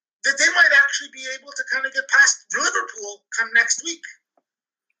that they might actually be able to kind of get past Liverpool come next week.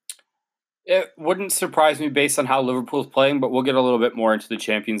 It wouldn't surprise me based on how Liverpool's playing, but we'll get a little bit more into the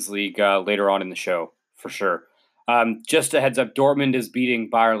Champions League later on in the show, for sure. Just a heads up, Dortmund is beating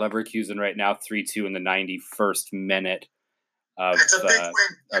Bayer Leverkusen right now 3-2 in the 91st minute of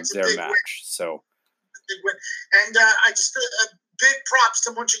their match. So, big win. And I just big props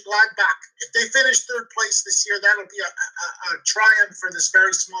to Mönchengladbach. If they finish third place this year, that'll be a triumph for this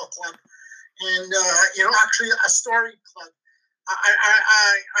very small club, and actually a storied club.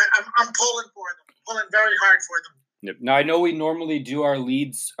 I'm pulling for them, pulling very hard for them. Yep. Now I know we normally do our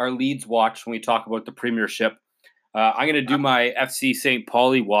Leeds watch when we talk about the Premiership. I'm going to do my FC St.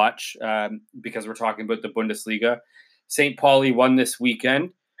 Pauli watch because we're talking about the Bundesliga. St. Pauli won this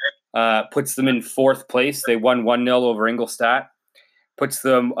weekend, puts them in fourth place. They won 1-0 over Ingolstadt, puts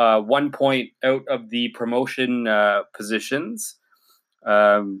them 1 point out of the promotion positions.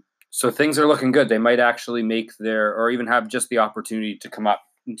 So things are looking good. They might actually make or even have just the opportunity to come up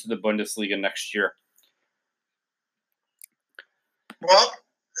into the Bundesliga next year. Well,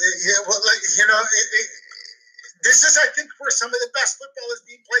 this is, I think, where some of the best football is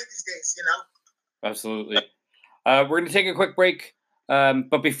being played these days, Absolutely. We're going to take a quick break.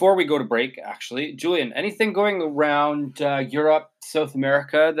 But before we go to break, actually, Julian, anything going around Europe, South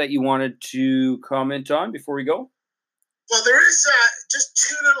America that you wanted to comment on before we go? Well, there is, just just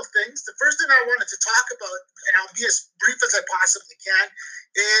two little things. The first thing I wanted to talk about, and I'll be as brief as I possibly can,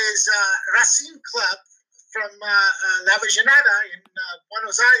 is Racing Club from La Vigenada in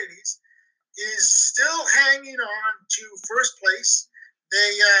Buenos Aires is still hanging on to first place.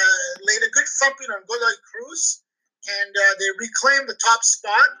 They laid a good thumping on Godoy Cruz, and they reclaimed the top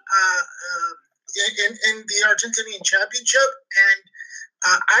spot in the Argentinian Championship. And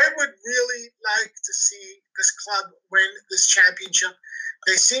I would really like to see this club win this championship.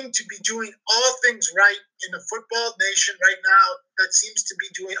 They seem to be doing all things right in a football nation right now that seems to be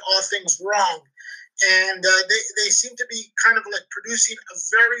doing all things wrong. And they seem to be kind of like producing a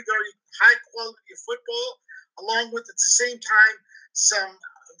very, very high quality of football, along with at the same time some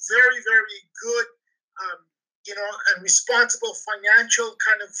very, very good, and responsible financial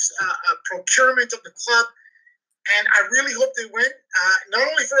kind of procurement of the club. And I really hope they win, not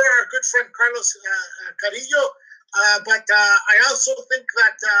only for our good friend Carlos Carrillo, but I also think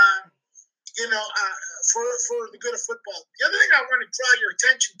that, for the good of football. The other thing I want to draw your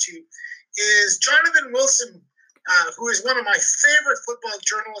attention to is Jonathan Wilson, who is one of my favorite football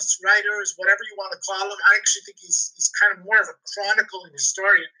journalists, writers, whatever you want to call him. I actually think he's kind of more of a chronicle and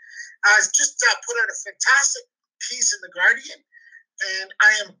historian. Has just put out a fantastic piece in The Guardian, and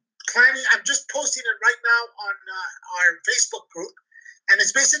I'm just posting it right now on our Facebook group, and it's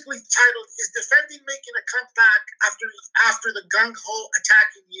basically titled, "Is Defending Making a Comeback After the Gung-Ho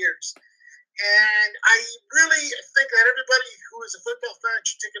Attacking Years?" And I really think that everybody who is a football fan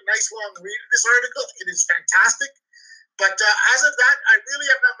should take a nice long read of this article. It is fantastic. But as of that, I really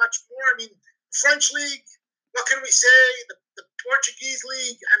have not much more. I mean, French League, what can we say? The Portuguese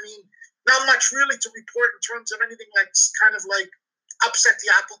League, I mean, not much really to report in terms of anything that's kind of like upset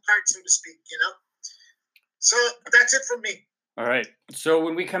the apple cart, so to speak, So that's it from me. All right. So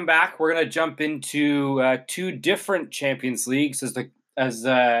when we come back, we're going to jump into two different Champions Leagues as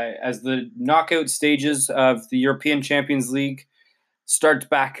the knockout stages of the European Champions League start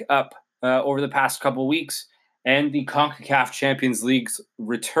back up over the past couple weeks, and the CONCACAF Champions League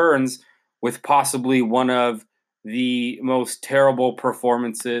returns with possibly one of the most terrible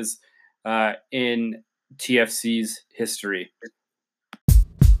performances in TFC's history.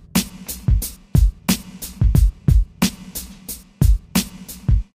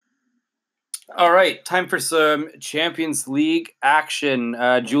 All right, time for some Champions League action.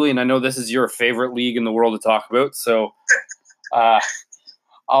 Julian, I know this is your favorite league in the world to talk about, so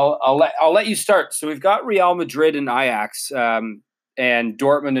I'll let you start. So we've got Real Madrid and Ajax, and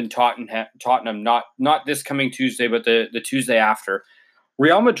Dortmund and Tottenham. Not this coming Tuesday, but the Tuesday after.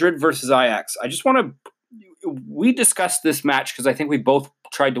 Real Madrid versus Ajax. I just want to. We discussed this match because I think we both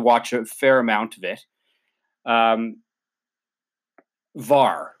tried to watch a fair amount of it.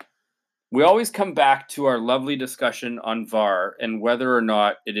 VAR. We always come back to our lovely discussion on VAR and whether or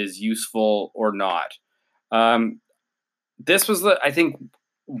not it is useful or not. This was, I think,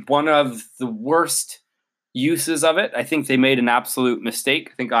 one of the worst uses of it. I think they made an absolute mistake.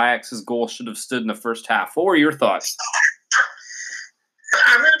 I think Ajax's goal should have stood in the first half. What were your thoughts?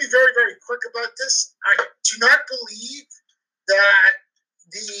 I'm going to be very, very quick about this. I do not believe that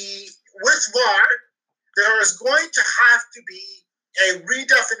with VAR, there is going to have to be a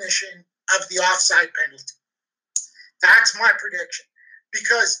redefinition of the offside penalty. That's my prediction.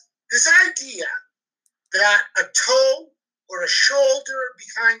 Because this idea that a toe or a shoulder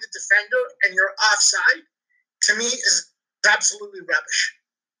behind the defender and you're offside, to me, is absolutely rubbish.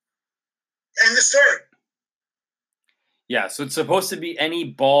 End of story. Yeah, so it's supposed to be any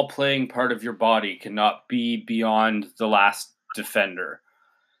ball-playing part of your body cannot be beyond the last defender.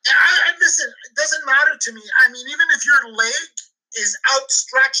 Listen, it doesn't matter to me. I mean, even if your leg is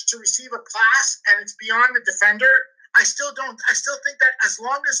outstretched to receive a pass and it's beyond the defender, I still think that as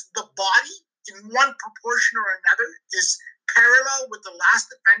long as the body in one proportion or another is parallel with the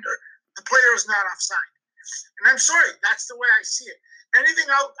last defender, the player is not offside. And I'm sorry, that's the way I see it. Anything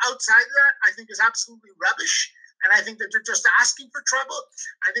outside of that, I think, is absolutely rubbish. And I think that they're just asking for trouble.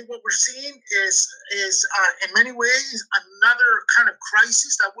 I think what we're seeing is in many ways another kind of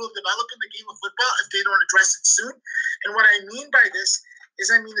crisis that will develop in the game of football if they don't address it soon. And what I mean by this is,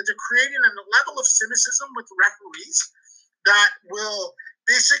 I mean that they're creating a level of cynicism with the referees that will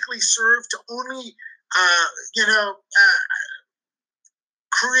basically serve to only,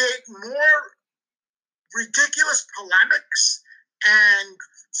 create more ridiculous polemics and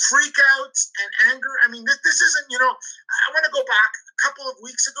freakouts and anger. I mean, this isn't, I want to go back a couple of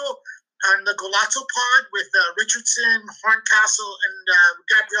weeks ago on the Golazzo pod with Richardson, Horncastle, and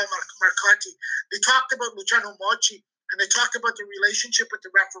Gabriel Marcotti. They talked about Luciano Mochi, and they talked about the relationship with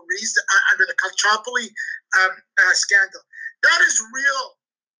the referees under the Calciopoli scandal. That is real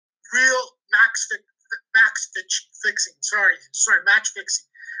fixing. Sorry, match fixing.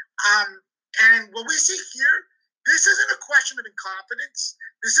 And what we see here, this isn't a question of incompetence.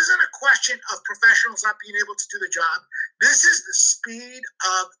 This isn't a question of professionals not being able to do the job. This is the speed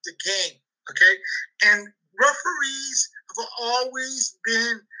of the game, okay? And referees have always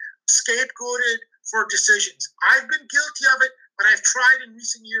been scapegoated for decisions. I've been guilty of it, but I've tried in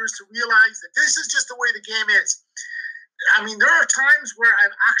recent years to realize that this is just the way the game is. I mean, there are times where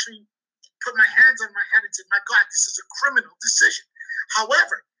I've actually put my hands on my head and said, my God, this is a criminal decision.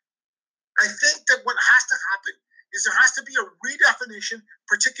 However, I think that what has to happen is there has to be a redefinition,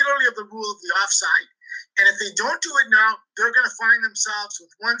 particularly of the rule of the offside. And if they don't do it now, they're going to find themselves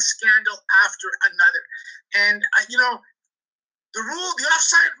with one scandal after another. And, the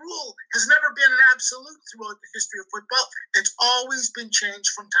offside rule has never been an absolute throughout the history of football. It's always been changed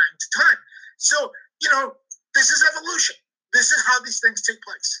from time to time. So, this is evolution. This is how these things take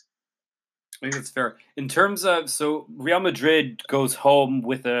place. I think it's fair. In terms of, so Real Madrid goes home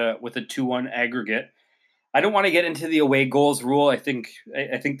with a 2-1 aggregate. I don't want to get into the away goals rule. I think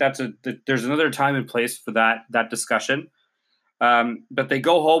there's another time and place for that discussion. But they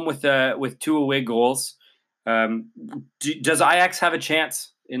go home with 2 away goals. Does Ajax have a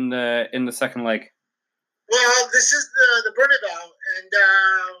chance in the second leg? Well, this is the Bernabeu,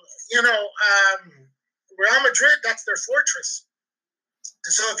 and Real Madrid, that's their fortress.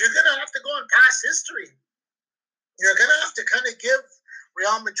 So if you're going to have to go and pass history, you're going to have to kind of give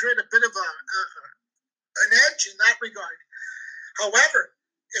Real Madrid a bit of an edge in that regard. However,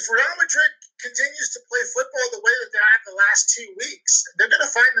 if Real Madrid continues to play football the way that they have the last 2 weeks, they're going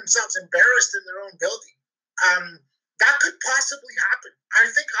to find themselves embarrassed in their own building. That could possibly happen. I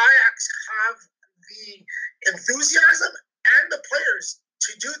think Ajax have the enthusiasm and the players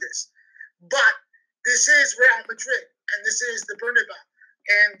to do this. But this is Real Madrid, and this is the Bernabeu.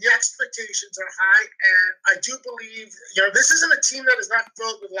 And the expectations are high, and I do believe, this isn't a team that is not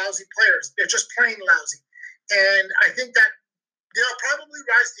filled with lousy players. They're just plain lousy. And I think that they'll probably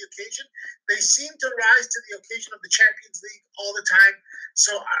rise to the occasion. They seem to rise to the occasion of the Champions League all the time.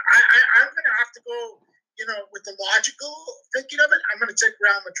 So I'm going to have to go, with the logical thinking of it. I'm going to take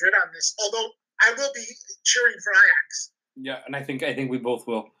Real Madrid on this, although I will be cheering for Ajax. Yeah, and I think we both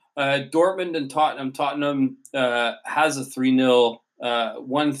will. Dortmund and Tottenham. Tottenham has a 3-0.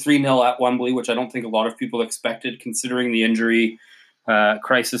 Won 3-0 at Wembley, which I don't think a lot of people expected, considering the injury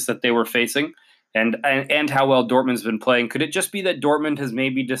crisis that they were facing, and how well Dortmund's been playing. Could it just be that Dortmund has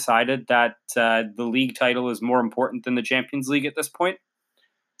maybe decided that the league title is more important than the Champions League at this point?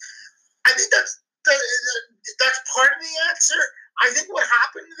 I think that's part of the answer. I think what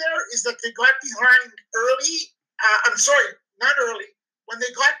happened there is that they got behind early. I'm sorry, not early. When they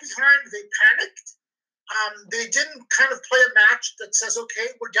got behind, they panicked. They didn't kind of play a match that says,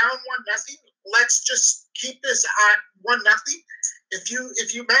 okay, we're down 1-0. Let's just keep this at 1-0. If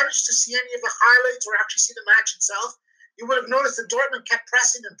you managed to see any of the highlights or actually see the match itself, you would have noticed that Dortmund kept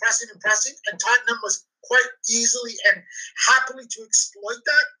pressing and pressing and pressing, and Tottenham was quite easily and happily to exploit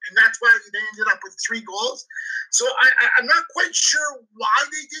that, and that's why they ended up with 3 goals. So I'm not quite sure why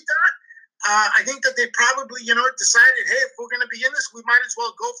they did that. I think that they probably, decided, hey, if we're going to be in this, we might as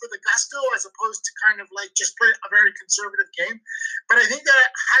well go for the gusto as opposed to kind of like just play a very conservative game. But I think that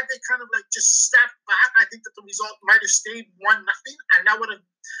had they kind of like just stepped back, I think that the result might have stayed 1-0, and that would have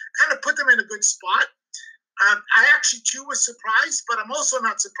kind of put them in a good spot. I actually, too, was surprised, but I'm also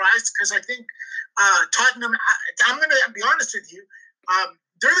not surprised because I think Tottenham, I'm going to be honest with you,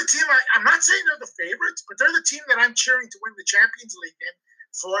 they're the team, I'm not saying they're the favorites, but they're the team that I'm cheering to win the Champions League in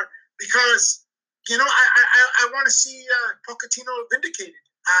for. Because, I want to see Pochettino vindicated.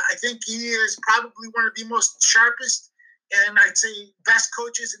 I think he is probably one of the most sharpest and I'd say best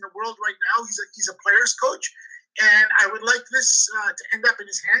coaches in the world right now. He's a player's coach. And I would like this to end up in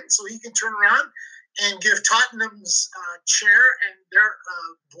his hands so he can turn around and give Tottenham's chair and their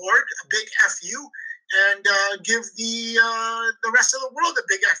board a big FU and give the rest of the world a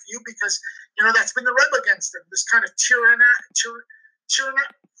big FU because, that's been the rub against them. This kind of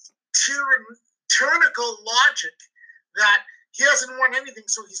tyrannical logic that he hasn't won anything,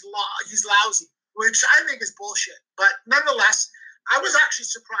 so he's lousy, which I think is bullshit. But nonetheless, I was actually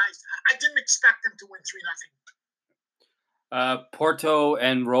surprised. I didn't expect them to win 3-0. Porto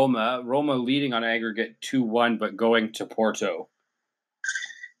and Roma. Roma leading on aggregate 2-1, but going to Porto.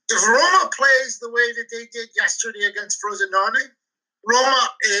 If Roma plays the way that they did yesterday against Frosinone, Roma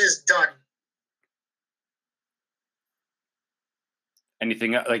is done.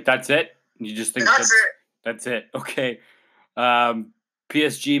 Anything like that's it? You just think that's it? That's it. Okay.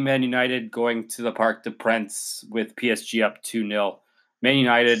 PSG, Man United going to the Parc des Princes with PSG up 2-0. Man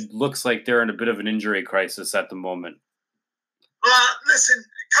United looks like they're in a bit of an injury crisis at the moment. Listen,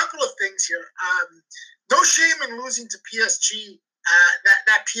 a couple of things here. No shame in losing to PSG.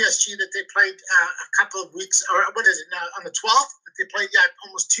 That PSG that they played a couple of weeks, or what is it now, on the 12th that they played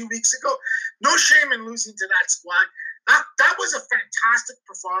almost 2 weeks ago. No shame in losing to that squad. That was a fantastic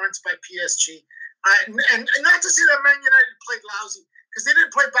performance by PSG. And not to say that Man United played lousy, because they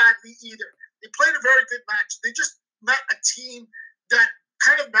didn't play badly either. They played a very good match. They just met a team that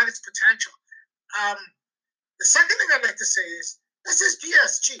kind of met its potential. The second thing I'd like to say is, this is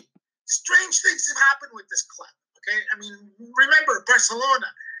PSG. Strange things have happened with this club. Okay, I mean, remember Barcelona.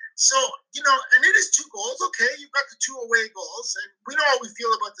 So, and it is 2 goals. Okay, you've got the 2 away goals, and we know how we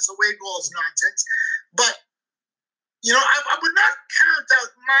feel about this away goals nonsense. But, I would not count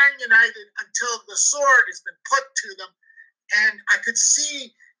out Man United until the sword has been put to them. And I could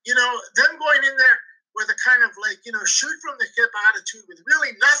see, them going in there with a kind of shoot from the hip attitude with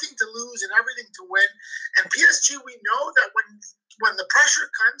really nothing to lose and everything to win. And PSG, we know that when the pressure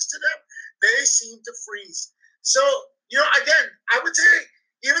comes to them, they seem to freeze. So, again, I would say,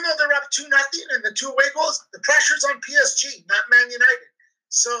 even though they're up 2-0 and the 2 away goals, the pressure's on PSG, not Man United.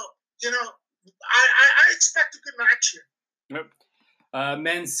 So, I expect a good match here. Yep.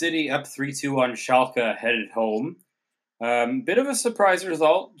 Man City up 3-2 on Schalke, headed home. Bit of a surprise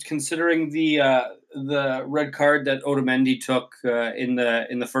result, considering the red card that Otamendi took in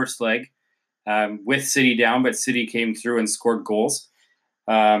the first leg, with City down, but City came through and scored goals.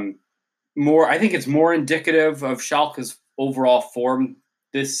 I think it's more indicative of Schalke's overall form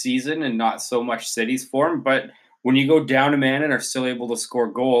this season and not so much City's form. But when you go down a man and are still able to score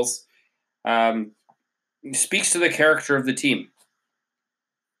goals, speaks to the character of the team.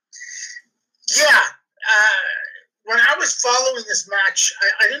 Yeah. When I was following this match,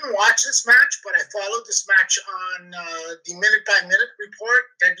 I didn't watch this match, but I followed this match on the minute-by-minute report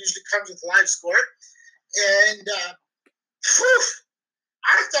that usually comes with live score. And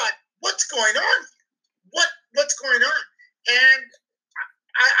I thought, what's going on? What's going on? And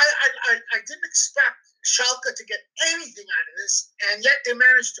I didn't expect Schalke to get anything out of this, and yet they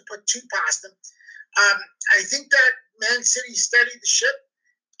managed to put 2 past them. I think that Man City steadied the ship,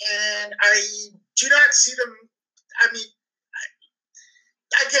 and I do not see them. I mean,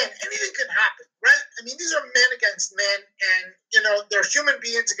 again, anything can happen, right? I mean, these are men against men, and, they're human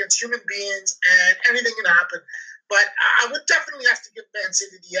beings against human beings, and anything can happen. But I would definitely have to give Man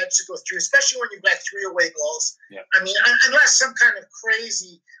City the edge to go through, especially when you've got 3 away goals. Yeah. I mean, unless some kind of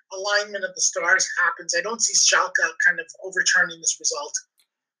crazy alignment of the stars happens, I don't see Schalke kind of overturning this result.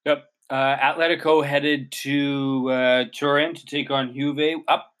 Yep. Atletico headed to Turin to take on Juve,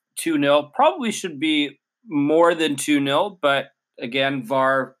 up 2-0. Probably should be more than 2-0, but again,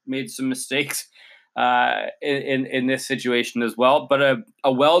 VAR made some mistakes in this situation as well. But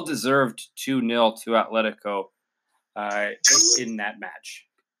a well-deserved 2-0 to Atletico in that match.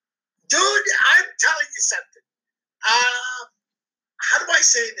 Dude, I'm telling you something. How do I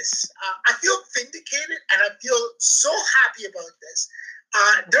say this? I feel vindicated, and I feel so happy about this.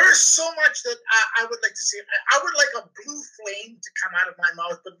 There is so much that I would like to see. I would like a blue flame to come out of my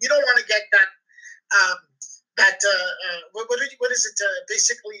mouth, but we don't want to get that. What is it?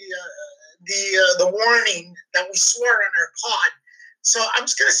 Basically, the warning that we swore on our pod. So I'm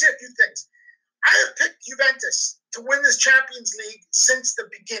just going to say a few things. I have picked Juventus to win this Champions League since the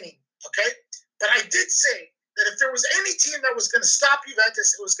beginning. Okay, but I did say that if there was any team that was going to stop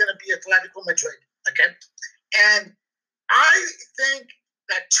Juventus, it was going to be Atletico Madrid. Okay, and I think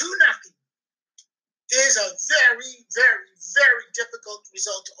that 2-0 is a very, very, very difficult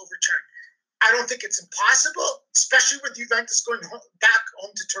result to overturn. I don't think it's impossible, especially with Juventus going back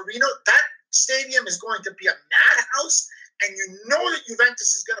home to Torino. That stadium is going to be a madhouse, and you know that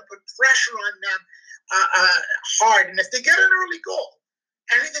Juventus is going to put pressure on them hard. And if they get an early goal,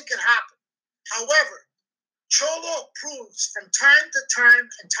 anything can happen. However, Cholo proves from time to time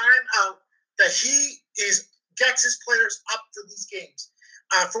and time out that he gets his players up for these games.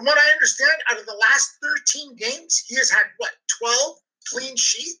 From what I understand, out of the last 13 games, he has had, 12 clean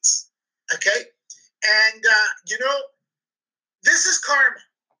sheets? Okay? And, this is karma.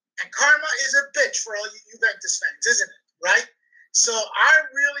 And karma is a bitch for all you Juventus fans, isn't it? Right? So I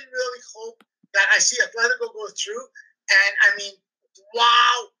really, really hope that I see Atletico go through. And, I mean,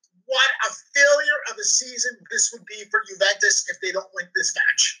 wow, what a failure of a season this would be for Juventus if they don't win this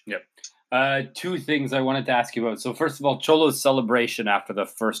match. Yep. 2 things I wanted to ask you about. So first of all, Cholo's celebration after the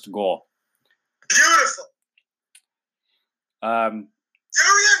first goal. Beautiful.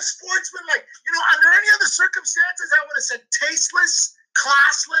 Very unsportsmanlike. Under any other circumstances, I would have said tasteless,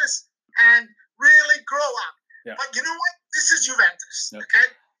 classless, and really grow up. Yeah. But you know what? This is Juventus, Yep. okay?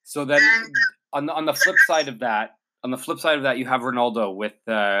 So then, And, on the flip side of that, you have Ronaldo with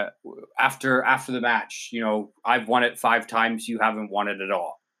after the match. You know, I've won it 5 times. You haven't won it at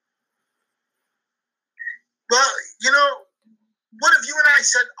all. well, you know, what have you and I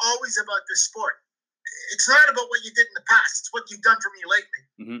said always about this sport? It's not about what you did in the past. It's what you've done for me lately.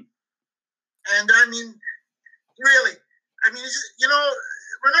 Mm-hmm. And I mean, really, you know,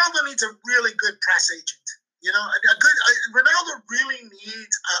 Ronaldo needs a really good press agent. You know, Ronaldo really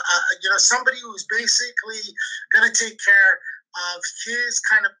needs, you know, somebody who's basically going to take care of his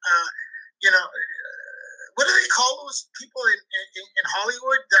kind of, you know, what do they call those people in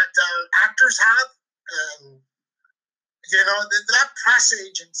Hollywood that actors have? You know, that press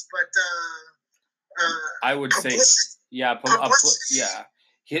agents, but I would say, yeah, yeah.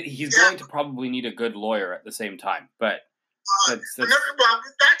 He's going to probably need a good lawyer at the same time, but that's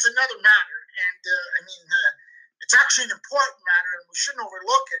another matter. And I mean, it's actually an important matter, and we shouldn't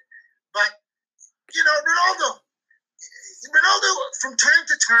overlook it. But you know, Ronaldo, from time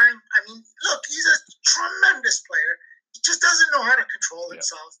to time, I mean, look, he's a tremendous player. He just doesn't know how to control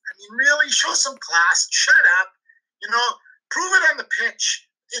himself. I mean, really, show some class. Shut up. You know, prove it on the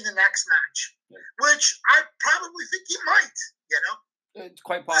pitch in the next match, which I probably think he might. You know, it's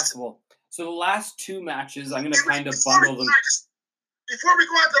quite possible. So the last 2 matches, I'm going to kind of bundle them. Before we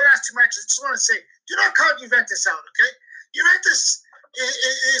go on to the last 2 matches, I just want to say, do not count Juventus out, okay? Juventus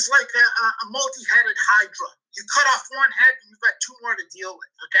is like a multi-headed hydra. You cut off one head, and you've got 2 more to deal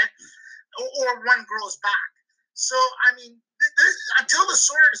with, okay? Or one grows back. So, I mean, until the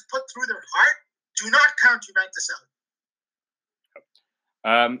sword is put through their heart, do not count Juventus out.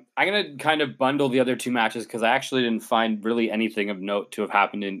 I'm going to kind of bundle the other 2 matches because I actually didn't find really anything of note to have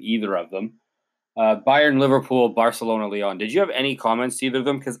happened in either of them. Bayern, Liverpool, Barcelona, Lyon. Did you have any comments to either of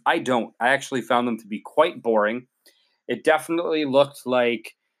them? Because I don't. I actually found them to be quite boring. It definitely looked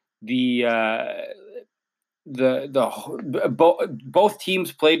like both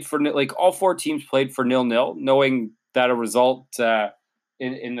teams played for, like, all 4 teams played for 0-0, knowing that a result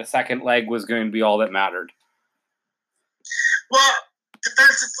in the second leg was going to be all that mattered. Well,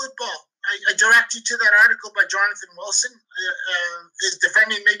 defensive football. I direct you to that article by Jonathan Wilson. Is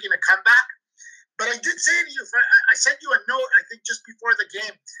defending making a comeback? But I did say to you, I sent you a note, I think just before the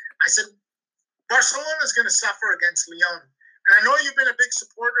game. I said, Barcelona is going to suffer against Lyon. And I know you've been a big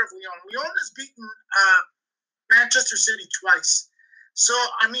supporter of Lyon. Lyon has beaten Manchester City twice. So,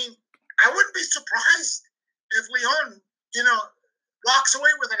 I mean, I wouldn't be surprised if Lyon, you know, walks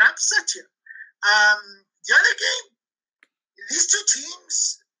away with an upset here. The other game, these 2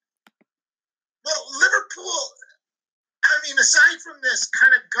 teams, well, Liverpool, I mean, aside from this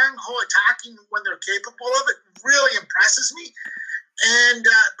kind of gung-ho attacking when they're capable of it, really impresses me. And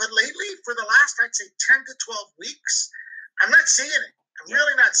but lately, for the last, I'd say 10 to 12 weeks, I'm not seeing it. I'm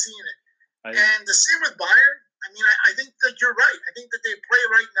really not seeing it. And the same with Bayern. I mean, I think that you're right. I think that they play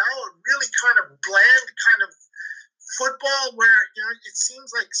right now a really kind of bland kind of football where, you know, it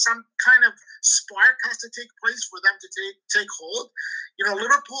seems like some kind of spark has to take place for them to take hold. You know,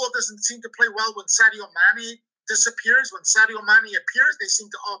 Liverpool doesn't seem to play well when Sadio Mane disappears. When Sadio Mane appears, they seem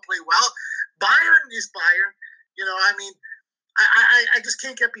to all play well. Bayern is Bayern. You know, I mean, I just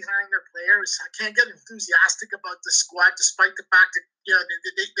can't get behind their players. I can't get enthusiastic about the squad, despite the fact that, you know,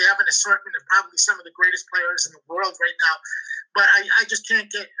 they have an assortment of probably some of the greatest players in the world right now. But I just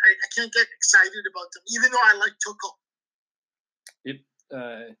can't get excited about them, even though I like Tuchel.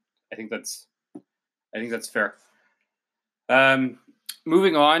 I think that's fair.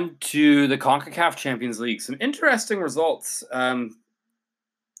 Moving on to the CONCACAF Champions League, some interesting results.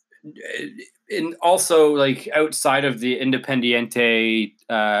 In also, like, outside of the Independiente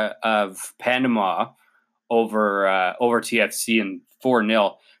of Panama over TFC and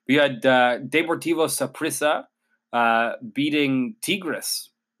 4-0, we had Deportivo Saprissa beating Tigres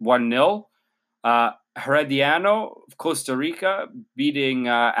 1-0. Herediano of Costa Rica beating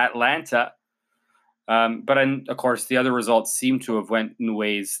Atlanta. But of course, the other results seem to have went in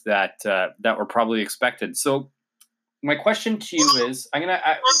ways that were probably expected. So my question to you is, wait a minute,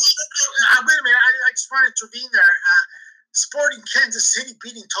 I just want to intervene there. Sporting Kansas City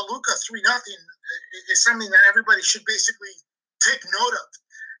beating Toluca 3-0 is something that everybody should basically take note of.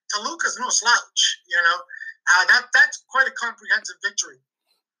 Toluca's no slouch, you know. That's quite a comprehensive victory.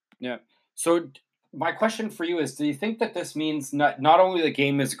 Yeah. So my question for you is, do you think that this means not only the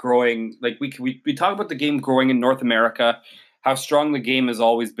game is growing, like we talk about the game growing in North America, how strong the game has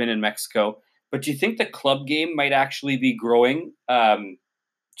always been in Mexico, but do you think the club game might actually be growing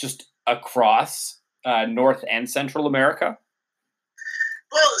just across North and Central America?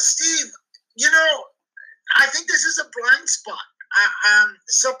 Well, Steve, I think this is a blind spot.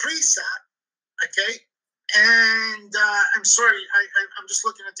 Saprissa, okay, and I'm sorry, I'm just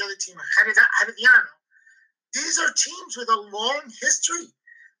looking at the other team, Herediano. These are teams with a long history.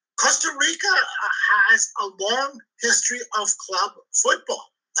 Costa Rica has a long history of club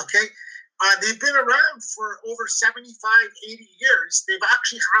football, okay? They've been around for over 75, 80 years. They've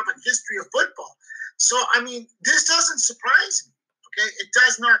actually have a history of football. So, I mean, this doesn't surprise me, okay? It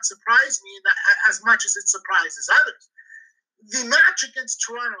does not surprise me as much as it surprises others. The match against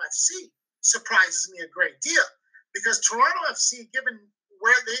Toronto FC surprises me a great deal because Toronto FC, given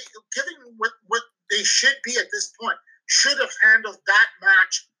what they should be at this point, should have handled that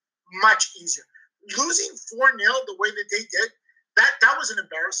match much easier. Losing 4-0 the way that they did, that was an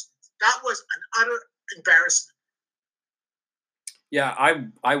embarrassment. That was an utter embarrassment. Yeah,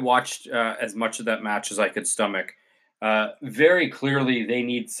 I watched as much of that match as I could stomach. Very clearly, they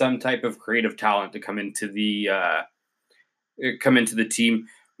need some type of creative talent to come into the team.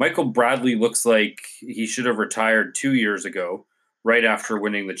 Michael Bradley looks like he should have retired 2 years ago, right after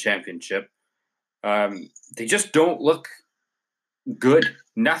winning the championship. They just don't look good.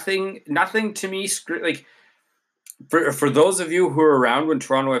 Nothing to me. Like for those of you who were around when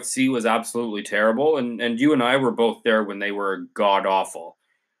Toronto FC was absolutely terrible, and you and I were both there when they were god awful.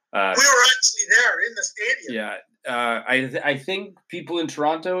 We were actually there in the stadium. Yeah, I think people in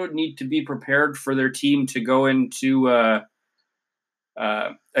Toronto need to be prepared for their team to go into a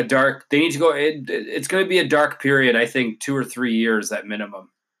dark. They need to go. It's going to be a dark period. I think 2 or 3 years at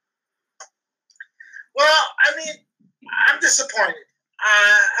minimum. Well, I mean, I'm disappointed.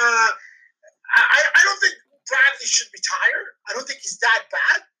 I don't think Bradley should retire. I don't think he's that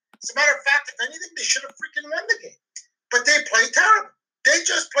bad. As a matter of fact, if anything, they should have freaking won the game. But they played terrible. They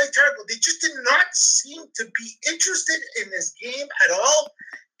just played terrible. They just did not seem to be interested in this game at all.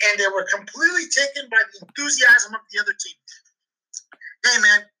 And they were completely taken by the enthusiasm of the other team. Hey,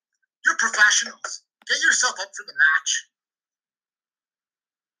 man, you're professionals. Get yourself up for the match.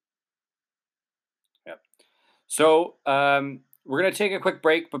 Yep. So we're going to take a quick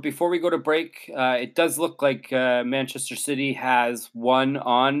break. But before we go to break, it does look like Manchester City has won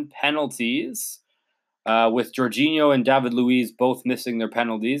on penalties, with Jorginho and David Luiz both missing their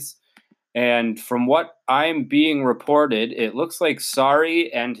penalties. And from what I'm being reported, it looks like Sarri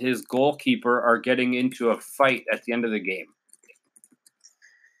and his goalkeeper are getting into a fight at the end of the game.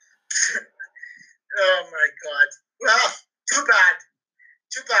 Oh, my God. Well, too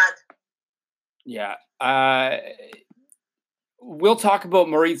bad. Yeah. We'll talk about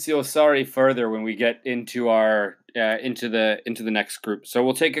Maurizio Sarri further when we get into our into the next group. So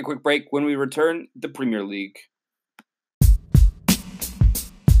we'll take a quick break. When we return, the Premier League.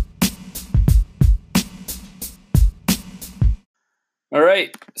 All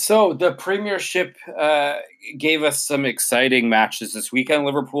right, so the Premiership gave us some exciting matches this weekend.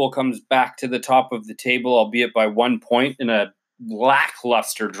 Liverpool comes back to the top of the table, albeit by 1 point in a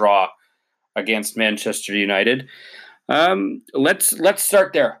lackluster draw against Manchester United. Let's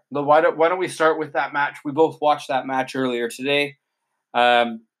start there. Why don't we start with that match? We both watched that match earlier today.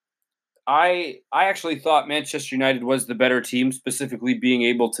 I actually thought Manchester United was the better team, specifically being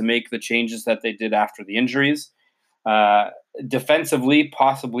able to make the changes that they did after the injuries. Defensively,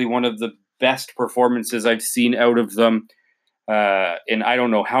 possibly one of the best performances I've seen out of them in I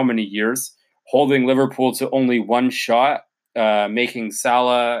don't know how many years, holding Liverpool to only one shot, making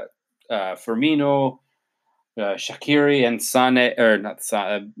Salah, Firmino, Shaqiri, and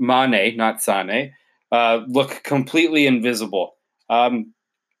Mane, not Sane, look completely invisible.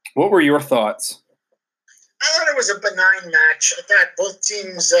 What were your thoughts? I thought it was a benign match. I thought both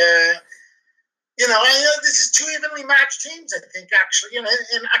teams... I know this is two evenly matched teams, I think, actually. And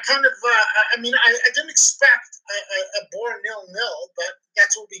I kind of, I didn't expect a boring 0-0, but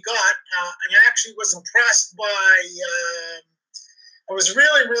that's what we got. And I actually was impressed by, I was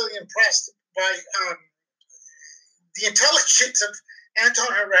really, really impressed by the intelligence of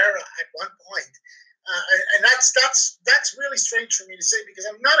Anton Herrera at one point. And that's really strange for me to say because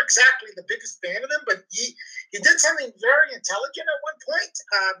I'm not exactly the biggest fan of him, but he did something very intelligent at one point.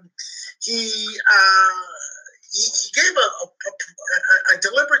 He gave a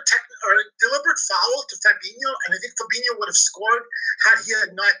deliberate deliberate foul to Fabinho, and I think Fabinho would have scored had he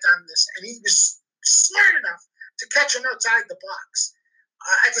had not done this. And he was smart enough to catch him outside the box.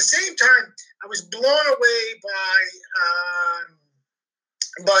 At the same time, I was blown away by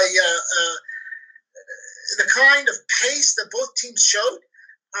the kind of pace that both teams showed.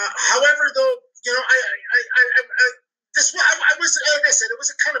 However, though, this one, I was, like I said, it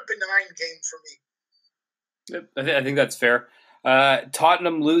was a kind of benign game for me. I think that's fair.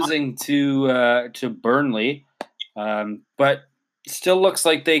 Tottenham losing to Burnley, but still looks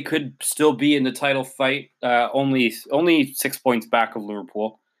like they could still be in the title fight. Only 6 points back of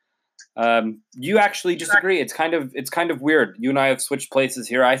Liverpool. You actually disagree. It's kind of weird. You and I have switched places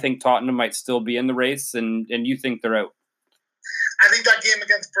here. I think Tottenham might still be in the race, and you think they're out. I think that game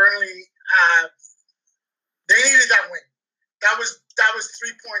against Burnley, they needed that win. That was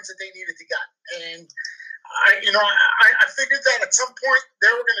 3 points that they needed to get, and I figured that at some point they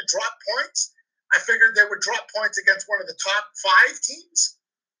were going to drop points. I figured they would drop points against one of the top 5 teams,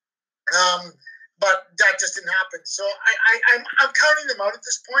 but that just didn't happen. So I'm counting them out at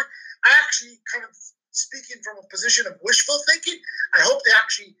this point. I actually kind of, speaking from a position of wishful thinking, I hope they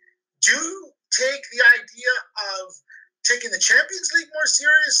actually do take the idea of taking the Champions League more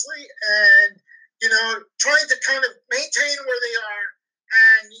seriously and, trying to kind of maintain where they are.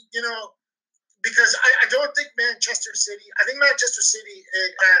 And, because I don't think Manchester City, I think Manchester City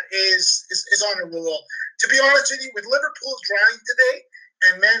is on a roll. To be honest with you, with Liverpool drawing today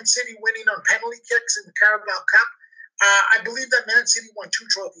and Man City winning on penalty kicks in the Carabao Cup, I believe that Man City won 2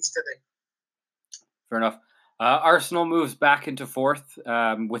 trophies today. Fair enough. Arsenal moves back into 4th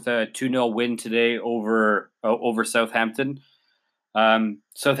with a 2-0 win today over Southampton.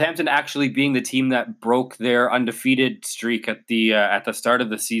 Southampton actually being the team that broke their undefeated streak at the start of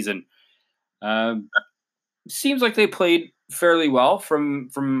the season. Seems like they played fairly well from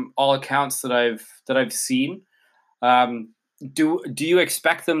all accounts that I've seen. Do you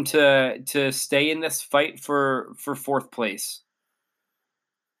expect them to stay in this fight for 4th place?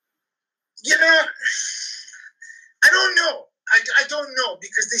 I don't know. I don't know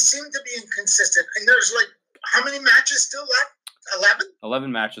because they seem to be inconsistent. And there's how many matches still left? 11?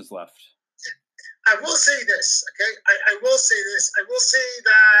 11 matches left. I will say this, okay? I will say this. I will say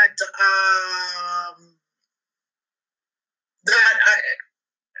that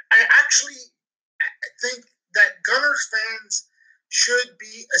I actually think that Gunners fans should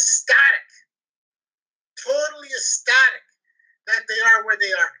be ecstatic, totally ecstatic that they are where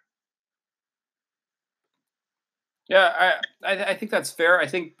they are. Yeah, I think that's fair. I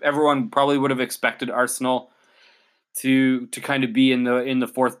think everyone probably would have expected Arsenal to kind of be in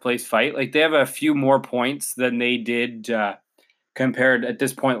the 4th place fight. Like, they have a few more points than they did compared at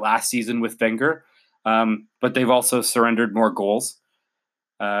this point last season with Wenger, but they've also surrendered more goals.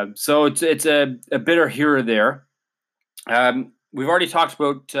 So it's a bitter here or there. We've already talked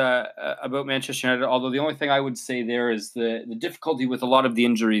about Manchester United, although the only thing I would say there is the difficulty with a lot of the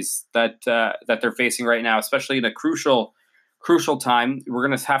injuries that they're facing right now, especially in a crucial time. We're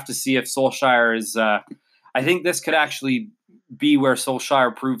going to have to see if Solskjaer is I think this could actually be where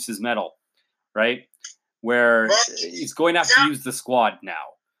Solskjaer proves his mettle, right? Where he's going to have to use the squad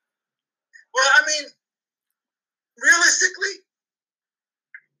now. Well, I mean, realistically,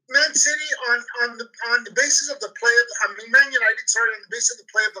 Man City on the basis of the play of Man United, on the basis of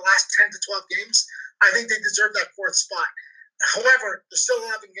the play of the last 10 to 12 games, I think they deserve that 4th spot. However, there's still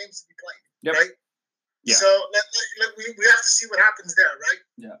 11 games to be played, right? Yeah. So we have to see what happens there, right?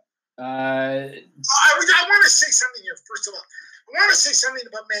 Yeah. I want to say something here. First of all, I want to say something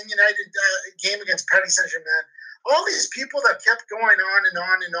about Man United game against Paris Saint-Germain. All these people that kept going on and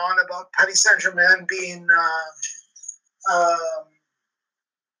on and on about Paris Saint-Germain being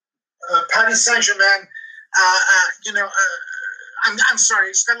Paris Saint-Germain, I'm sorry,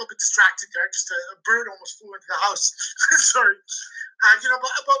 I just got a little bit distracted there. Just a bird almost flew into the house. Sorry.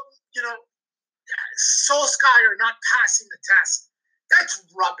 About Solskjaer not passing the test. That's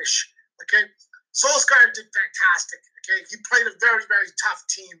rubbish. Okay, Solskjaer did fantastic. Okay, he played a very, very tough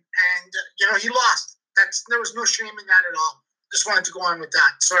team, and he lost. There was no shame in that at all. Just wanted to go on with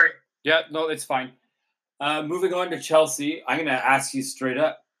that. Sorry. Yeah, no, it's fine. Moving on to Chelsea, I'm going to ask you straight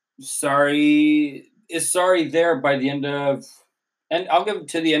up. Is Sarri there by the end of, and I'll give it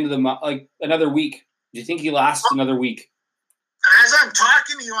to the end of the month, like another week. Do you think he lasts another week? As I'm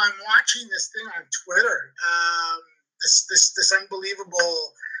talking to you, I'm watching this thing on Twitter. This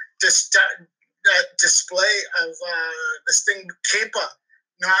unbelievable display of this thing, Kepa.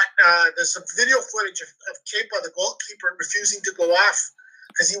 There's some video footage of Kepa, the goalkeeper, refusing to go off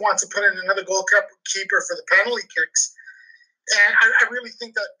because he wants to put in another goalkeeper for the penalty kicks. And I really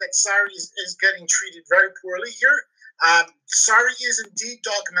think that Sarri is getting treated very poorly here. Sarri is indeed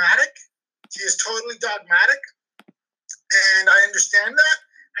dogmatic. He is totally dogmatic. And I understand that.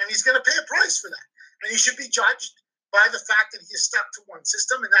 And he's going to pay a price for that. And he should be judged by the fact that he is stuck to one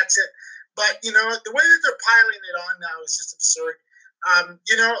system, and that's it. But, the way that they're piling it on now is just absurd.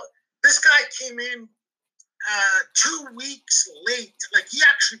 This guy came in 2 weeks late. Like, he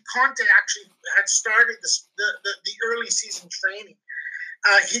actually Conte had started the early season training.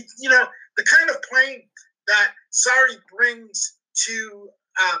 The kind of playing that Sarri brings to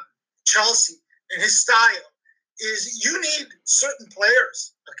Chelsea and his style is you need certain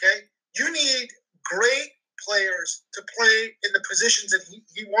players, okay? You need great players to play in the positions that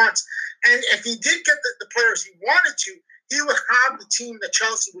he wants. And if he did get the players he wanted to, he would have the team that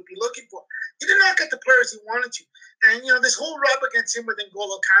Chelsea would be looking for. He did not get the players he wanted to. And, this whole rub against him with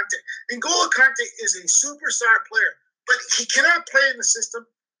N'Golo Kante. N'Golo Kante is a superstar player, but he cannot play in the system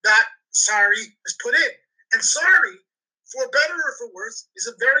that Sarri has put in. And Sarri, for better or for worse, is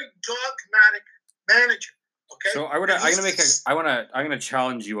a very dogmatic manager. Okay. So I'm gonna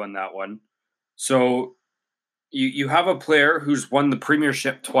challenge you on that one. So you have a player who's won the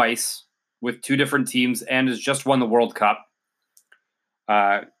Premiership twice with two different teams and has just won the World Cup,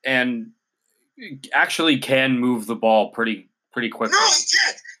 and actually can move the ball pretty quickly. No, he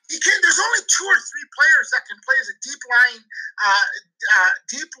can't. He can't. There's only 2 or 3 players that can play as a deep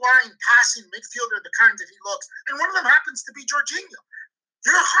line passing midfielder the kind that he looks, and one of them happens to be Jorginho.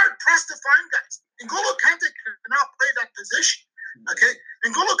 You're hard pressed to find guys. N'Golo Kante cannot play that position. Okay,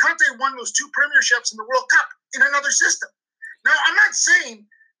 N'Golo Kante won those 2 premierships in the World Cup in another system. Now, I'm not saying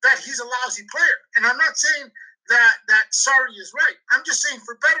that he's a lousy player, and I'm not saying that Sarri is right. I'm just saying,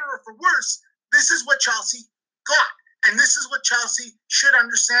 for better or for worse, this is what Chelsea got. And this is what Chelsea should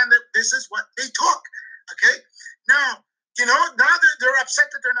understand, that this is what they took. Okay? Now, now they're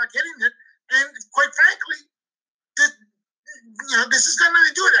upset that they're not getting it. And quite frankly, this is going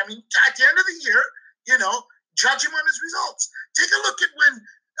to do it. I mean, at the end of the year, judge him on his results. Take a look at when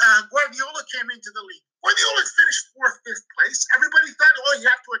Guardiola came into the league. Guardiola finished 4th, 5th place. Everybody thought, you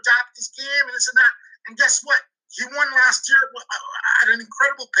have to adapt his game and this and that. And guess what? He won last year at an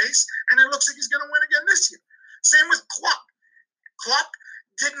incredible pace, and it looks like he's going to win again this year. Same with Klopp. Klopp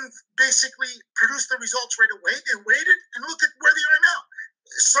didn't basically produce the results right away. They waited, and look at where they are now.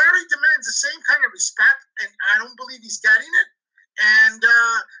 Sarri demands the same kind of respect, and I don't believe he's getting it. And,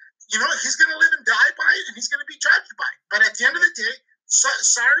 he's going to live and die by it, and he's going to be judged by it. But at the end of the day,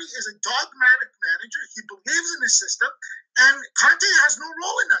 Sarri is a dogmatic manager. He believes in his system, and Conte has no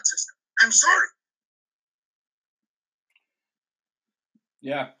role in that system. I'm sorry.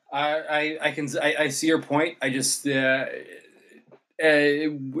 Yeah, I see your point. I just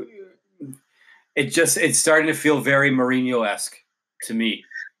it's starting to feel very Mourinho-esque to me.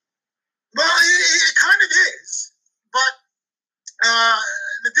 Well, it kind of is, but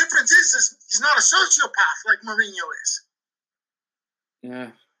the difference is he's not a sociopath like Mourinho is. Yeah,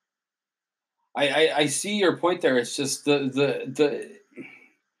 I see your point there. It's just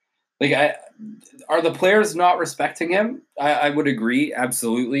are the players not respecting him? I would agree,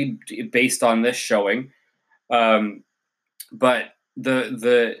 absolutely, based on this showing. But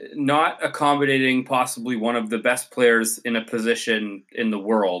the not accommodating possibly one of the best players in a position in the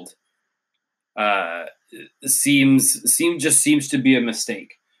world seems to be a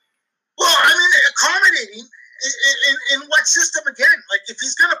mistake. Well, I mean, accommodating in what system again? Like, if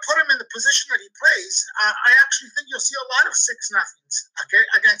he's going to put him in the position that he plays, I actually think you'll see a lot of 6-0s, okay,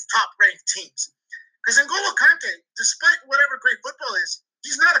 against top-ranked teams. Because N'Golo Kante, despite whatever great football is,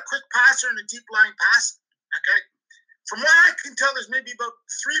 he's not a quick passer and a deep line passer, okay? From what I can tell, there's maybe about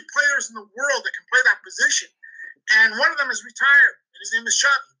 3 players in the world that can play that position, and one of them is retired, and his name is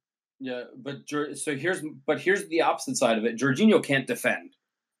Xavi. Yeah, but here's the opposite side of it. Jorginho can't defend.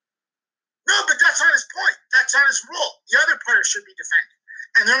 No, but that's not his point. That's not his role. The other players should be defending,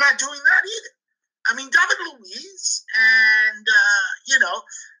 and they're not doing that either. I mean, David Luiz and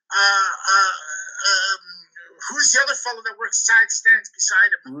who's the other fellow that stands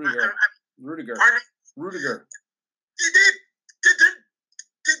beside him? Rudiger. Pardon? Rudiger. They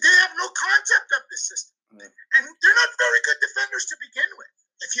have no concept of this system, and they're not very good defenders to begin with.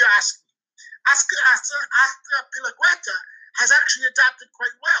 If you ask me, Piliqueta has actually adapted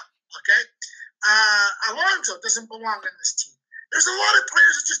quite well. Okay, Alonso doesn't belong in this team. There's a lot of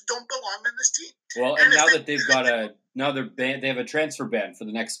players that just don't belong in this team. Well, and now that they've got they have a transfer ban for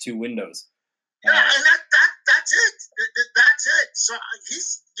the next 2 windows. Yeah, and that's it. That's it. So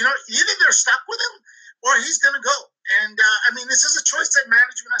he's, either they're stuck with him or he's going to go. And this is a choice that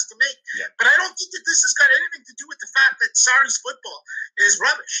management has to make. Yeah. But I don't think that this has got anything to do with the fact that Sarri's football is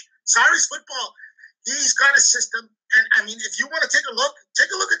rubbish. Sarri's football, he's got a system. And if you want to take a look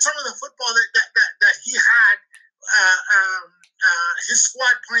at some of the football that he had, his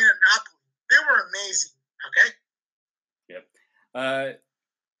squad playing at Napoli. They were amazing. Okay. Yep.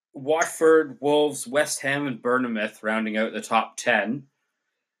 Watford, Wolves, West Ham, and Bournemouth rounding out the top 10.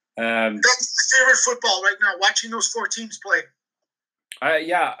 That's my favorite football right now. Watching those 4 teams play.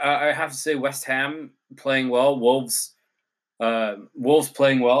 I have to say West Ham playing well. Wolves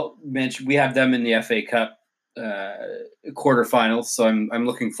playing well. We have them in the FA Cup quarterfinals, so I'm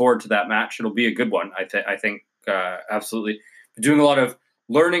looking forward to that match. It'll be a good one. I think absolutely. Been doing a lot of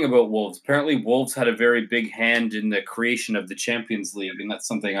learning about Wolves. Apparently, Wolves had a very big hand in the creation of the Champions League, and that's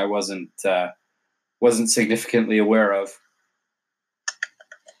something I wasn't significantly aware of.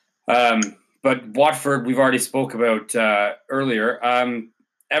 But Watford, we've already spoke about earlier.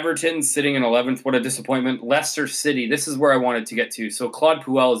 Everton sitting in 11th. What a disappointment. Leicester City. This is where I wanted to get to. So Claude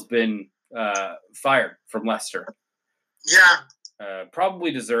Puel has been fired from Leicester. Yeah.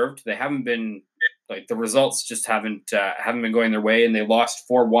 Probably deserved. They haven't been the results just haven't been going their way, and they lost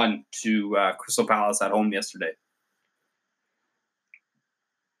 4-1 to Crystal Palace at home yesterday.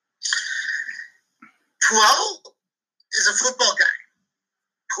 Puel is a football guy.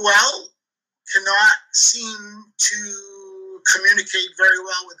 Puel cannot seem to communicate very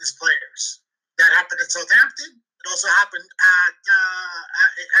well with his players. That happened at Southampton. It also happened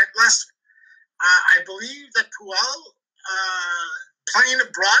at Leicester. I believe that Puel playing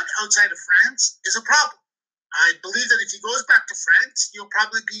abroad outside of France is a problem. I believe that if he goes back to France, he'll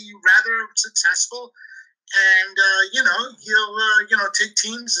probably be rather successful, and he'll take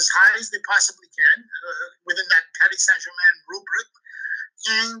teams as high as they possibly can within that Paris Saint-Germain rubric.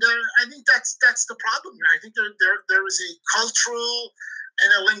 And I think that's the problem here. I think there is a cultural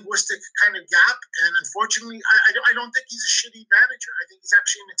and a linguistic kind of gap, and unfortunately, I don't think he's a shitty manager. I think he's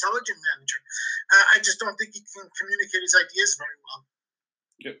actually an intelligent manager. I just don't think he can communicate his ideas very well.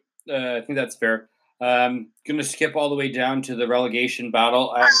 Yep, I think that's fair. Going to skip all the way down to the relegation battle.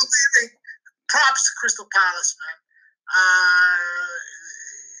 Props to Crystal Palace, man.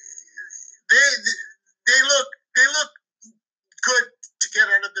 They look good to get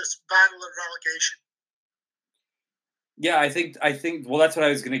out of this battle of relegation. Yeah, I think. Well, that's what I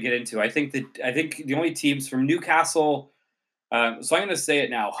was going to get into. I think the only teams from Newcastle. So I'm going to say it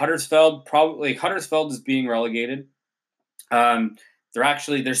now. Huddersfield is being relegated.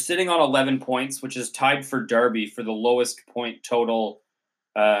 They're sitting on 11 points, which is tied for Derby for the lowest point total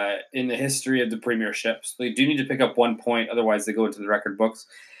in the history of the Premiership. So they do need to pick up 1 point, otherwise they go into the record books.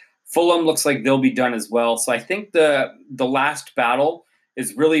 Fulham looks like they'll be done as well. So I think the last battle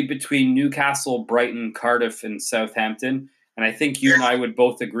is really between Newcastle, Brighton, Cardiff, and Southampton. And I think you and I would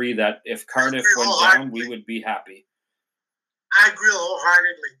both agree that if Cardiff went down, we would be happy. I agree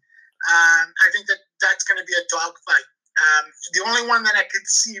wholeheartedly. I think that's going to be a dogfight. The only one that I could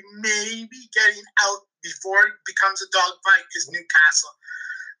see maybe getting out before it becomes a dogfight is Newcastle.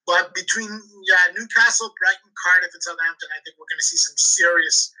 But between Newcastle, Brighton, Cardiff, and Southampton, I think we're going to see some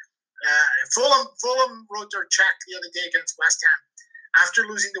serious. Fulham wrote their check the other day against West Ham. After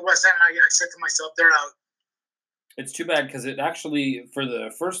losing to West Ham, I said to myself, they're out. It's too bad because it actually, for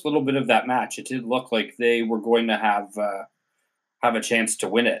the first little bit of that match, it did look like they were going to have a chance to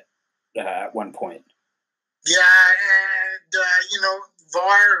win it at one point. Yeah, and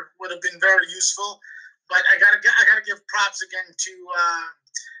VAR would have been very useful, but I gotta give props again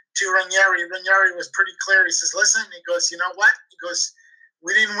to Ranieri. Ranieri was pretty clear. He says, "Listen," he goes, "You know what?" He goes,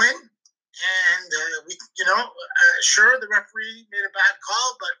 "We didn't win, and sure, the referee made a bad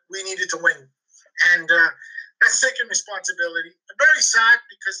call, but we needed to win, and that's taking responsibility." Very sad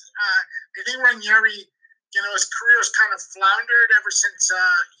because I think Ranieri, his career has kind of floundered ever since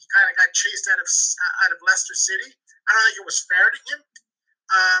he kind of got chased out of Leicester City. I don't think it was fair to him.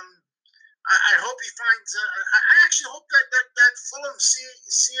 I hope he finds. I actually hope that Fulham see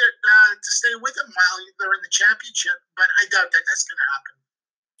it to stay with him while they're in the championship, but I doubt that that's going to happen.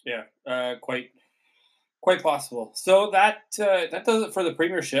 Yeah, quite possible. So that does it for the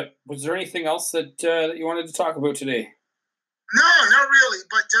Premiership. Was there anything else that you wanted to talk about today? No, not really.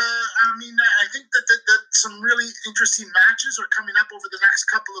 But I think that some really interesting matches are coming up over the next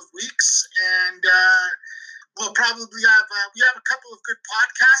couple of weeks, and we'll probably have a couple of good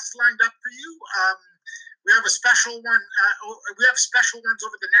podcasts lined up for you. We have a special one. We have special ones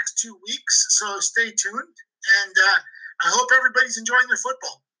over the next 2 weeks, so stay tuned. And I hope everybody's enjoying their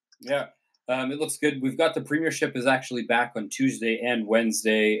football. Yeah. It looks good. We've got the Premiership is actually back on Tuesday and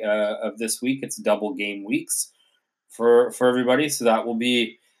Wednesday of this week. It's double game weeks for everybody, so that will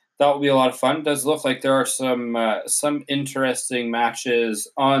be a lot of fun. It does look like there are some interesting matches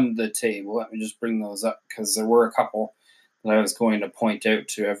on the table. Let me just bring those up because there were a couple that I was going to point out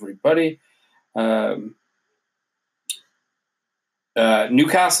to everybody.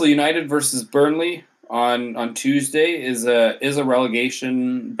 Newcastle United versus Burnley on Tuesday is a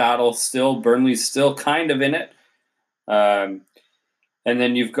relegation battle still. Burnley's still kind of in it. And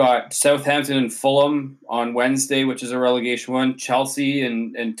then you've got Southampton and Fulham on Wednesday, which is a relegation one. Chelsea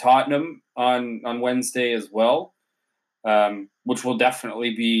and Tottenham on Wednesday as well, which will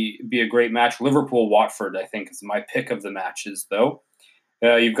definitely be a great match. Liverpool-Watford, I think, is my pick of the matches, though.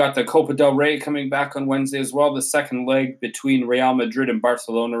 You've got the Copa del Rey coming back on Wednesday as well. The second leg between Real Madrid and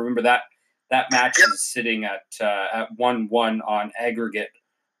Barcelona. Remember that match is sitting at 1-1 on aggregate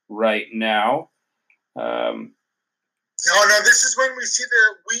right now. No, this is when we see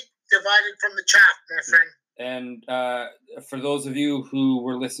the wheat divided from the chaff, my friend. And for those of you who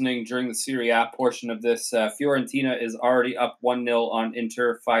were listening during the Serie A portion of this, Fiorentina is already up 1-0 on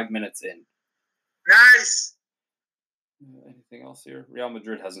Inter 5 minutes in. Nice. Anything else here? Real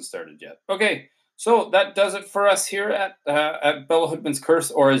Madrid hasn't started yet. Okay, so that does it for us here at Bella Hoodman's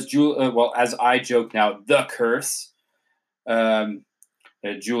Curse, or as as I joke now, the Curse.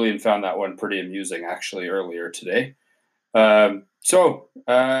 Julian found that one pretty amusing, actually, earlier today. So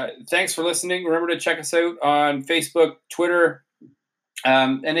thanks for listening. Remember to check us out on Facebook, Twitter,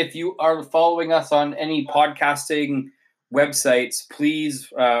 and if you are following us on any podcasting websites, please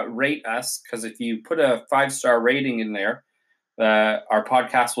rate us, because if you put a 5-star rating in there, our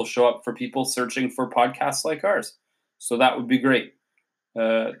podcast will show up for people searching for podcasts like ours. So that would be great.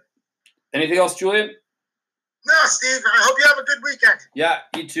 Anything else, Julian? No, Steve. I hope you have a good weekend. Yeah,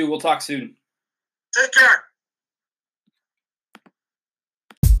 you too. We'll talk soon. Take care.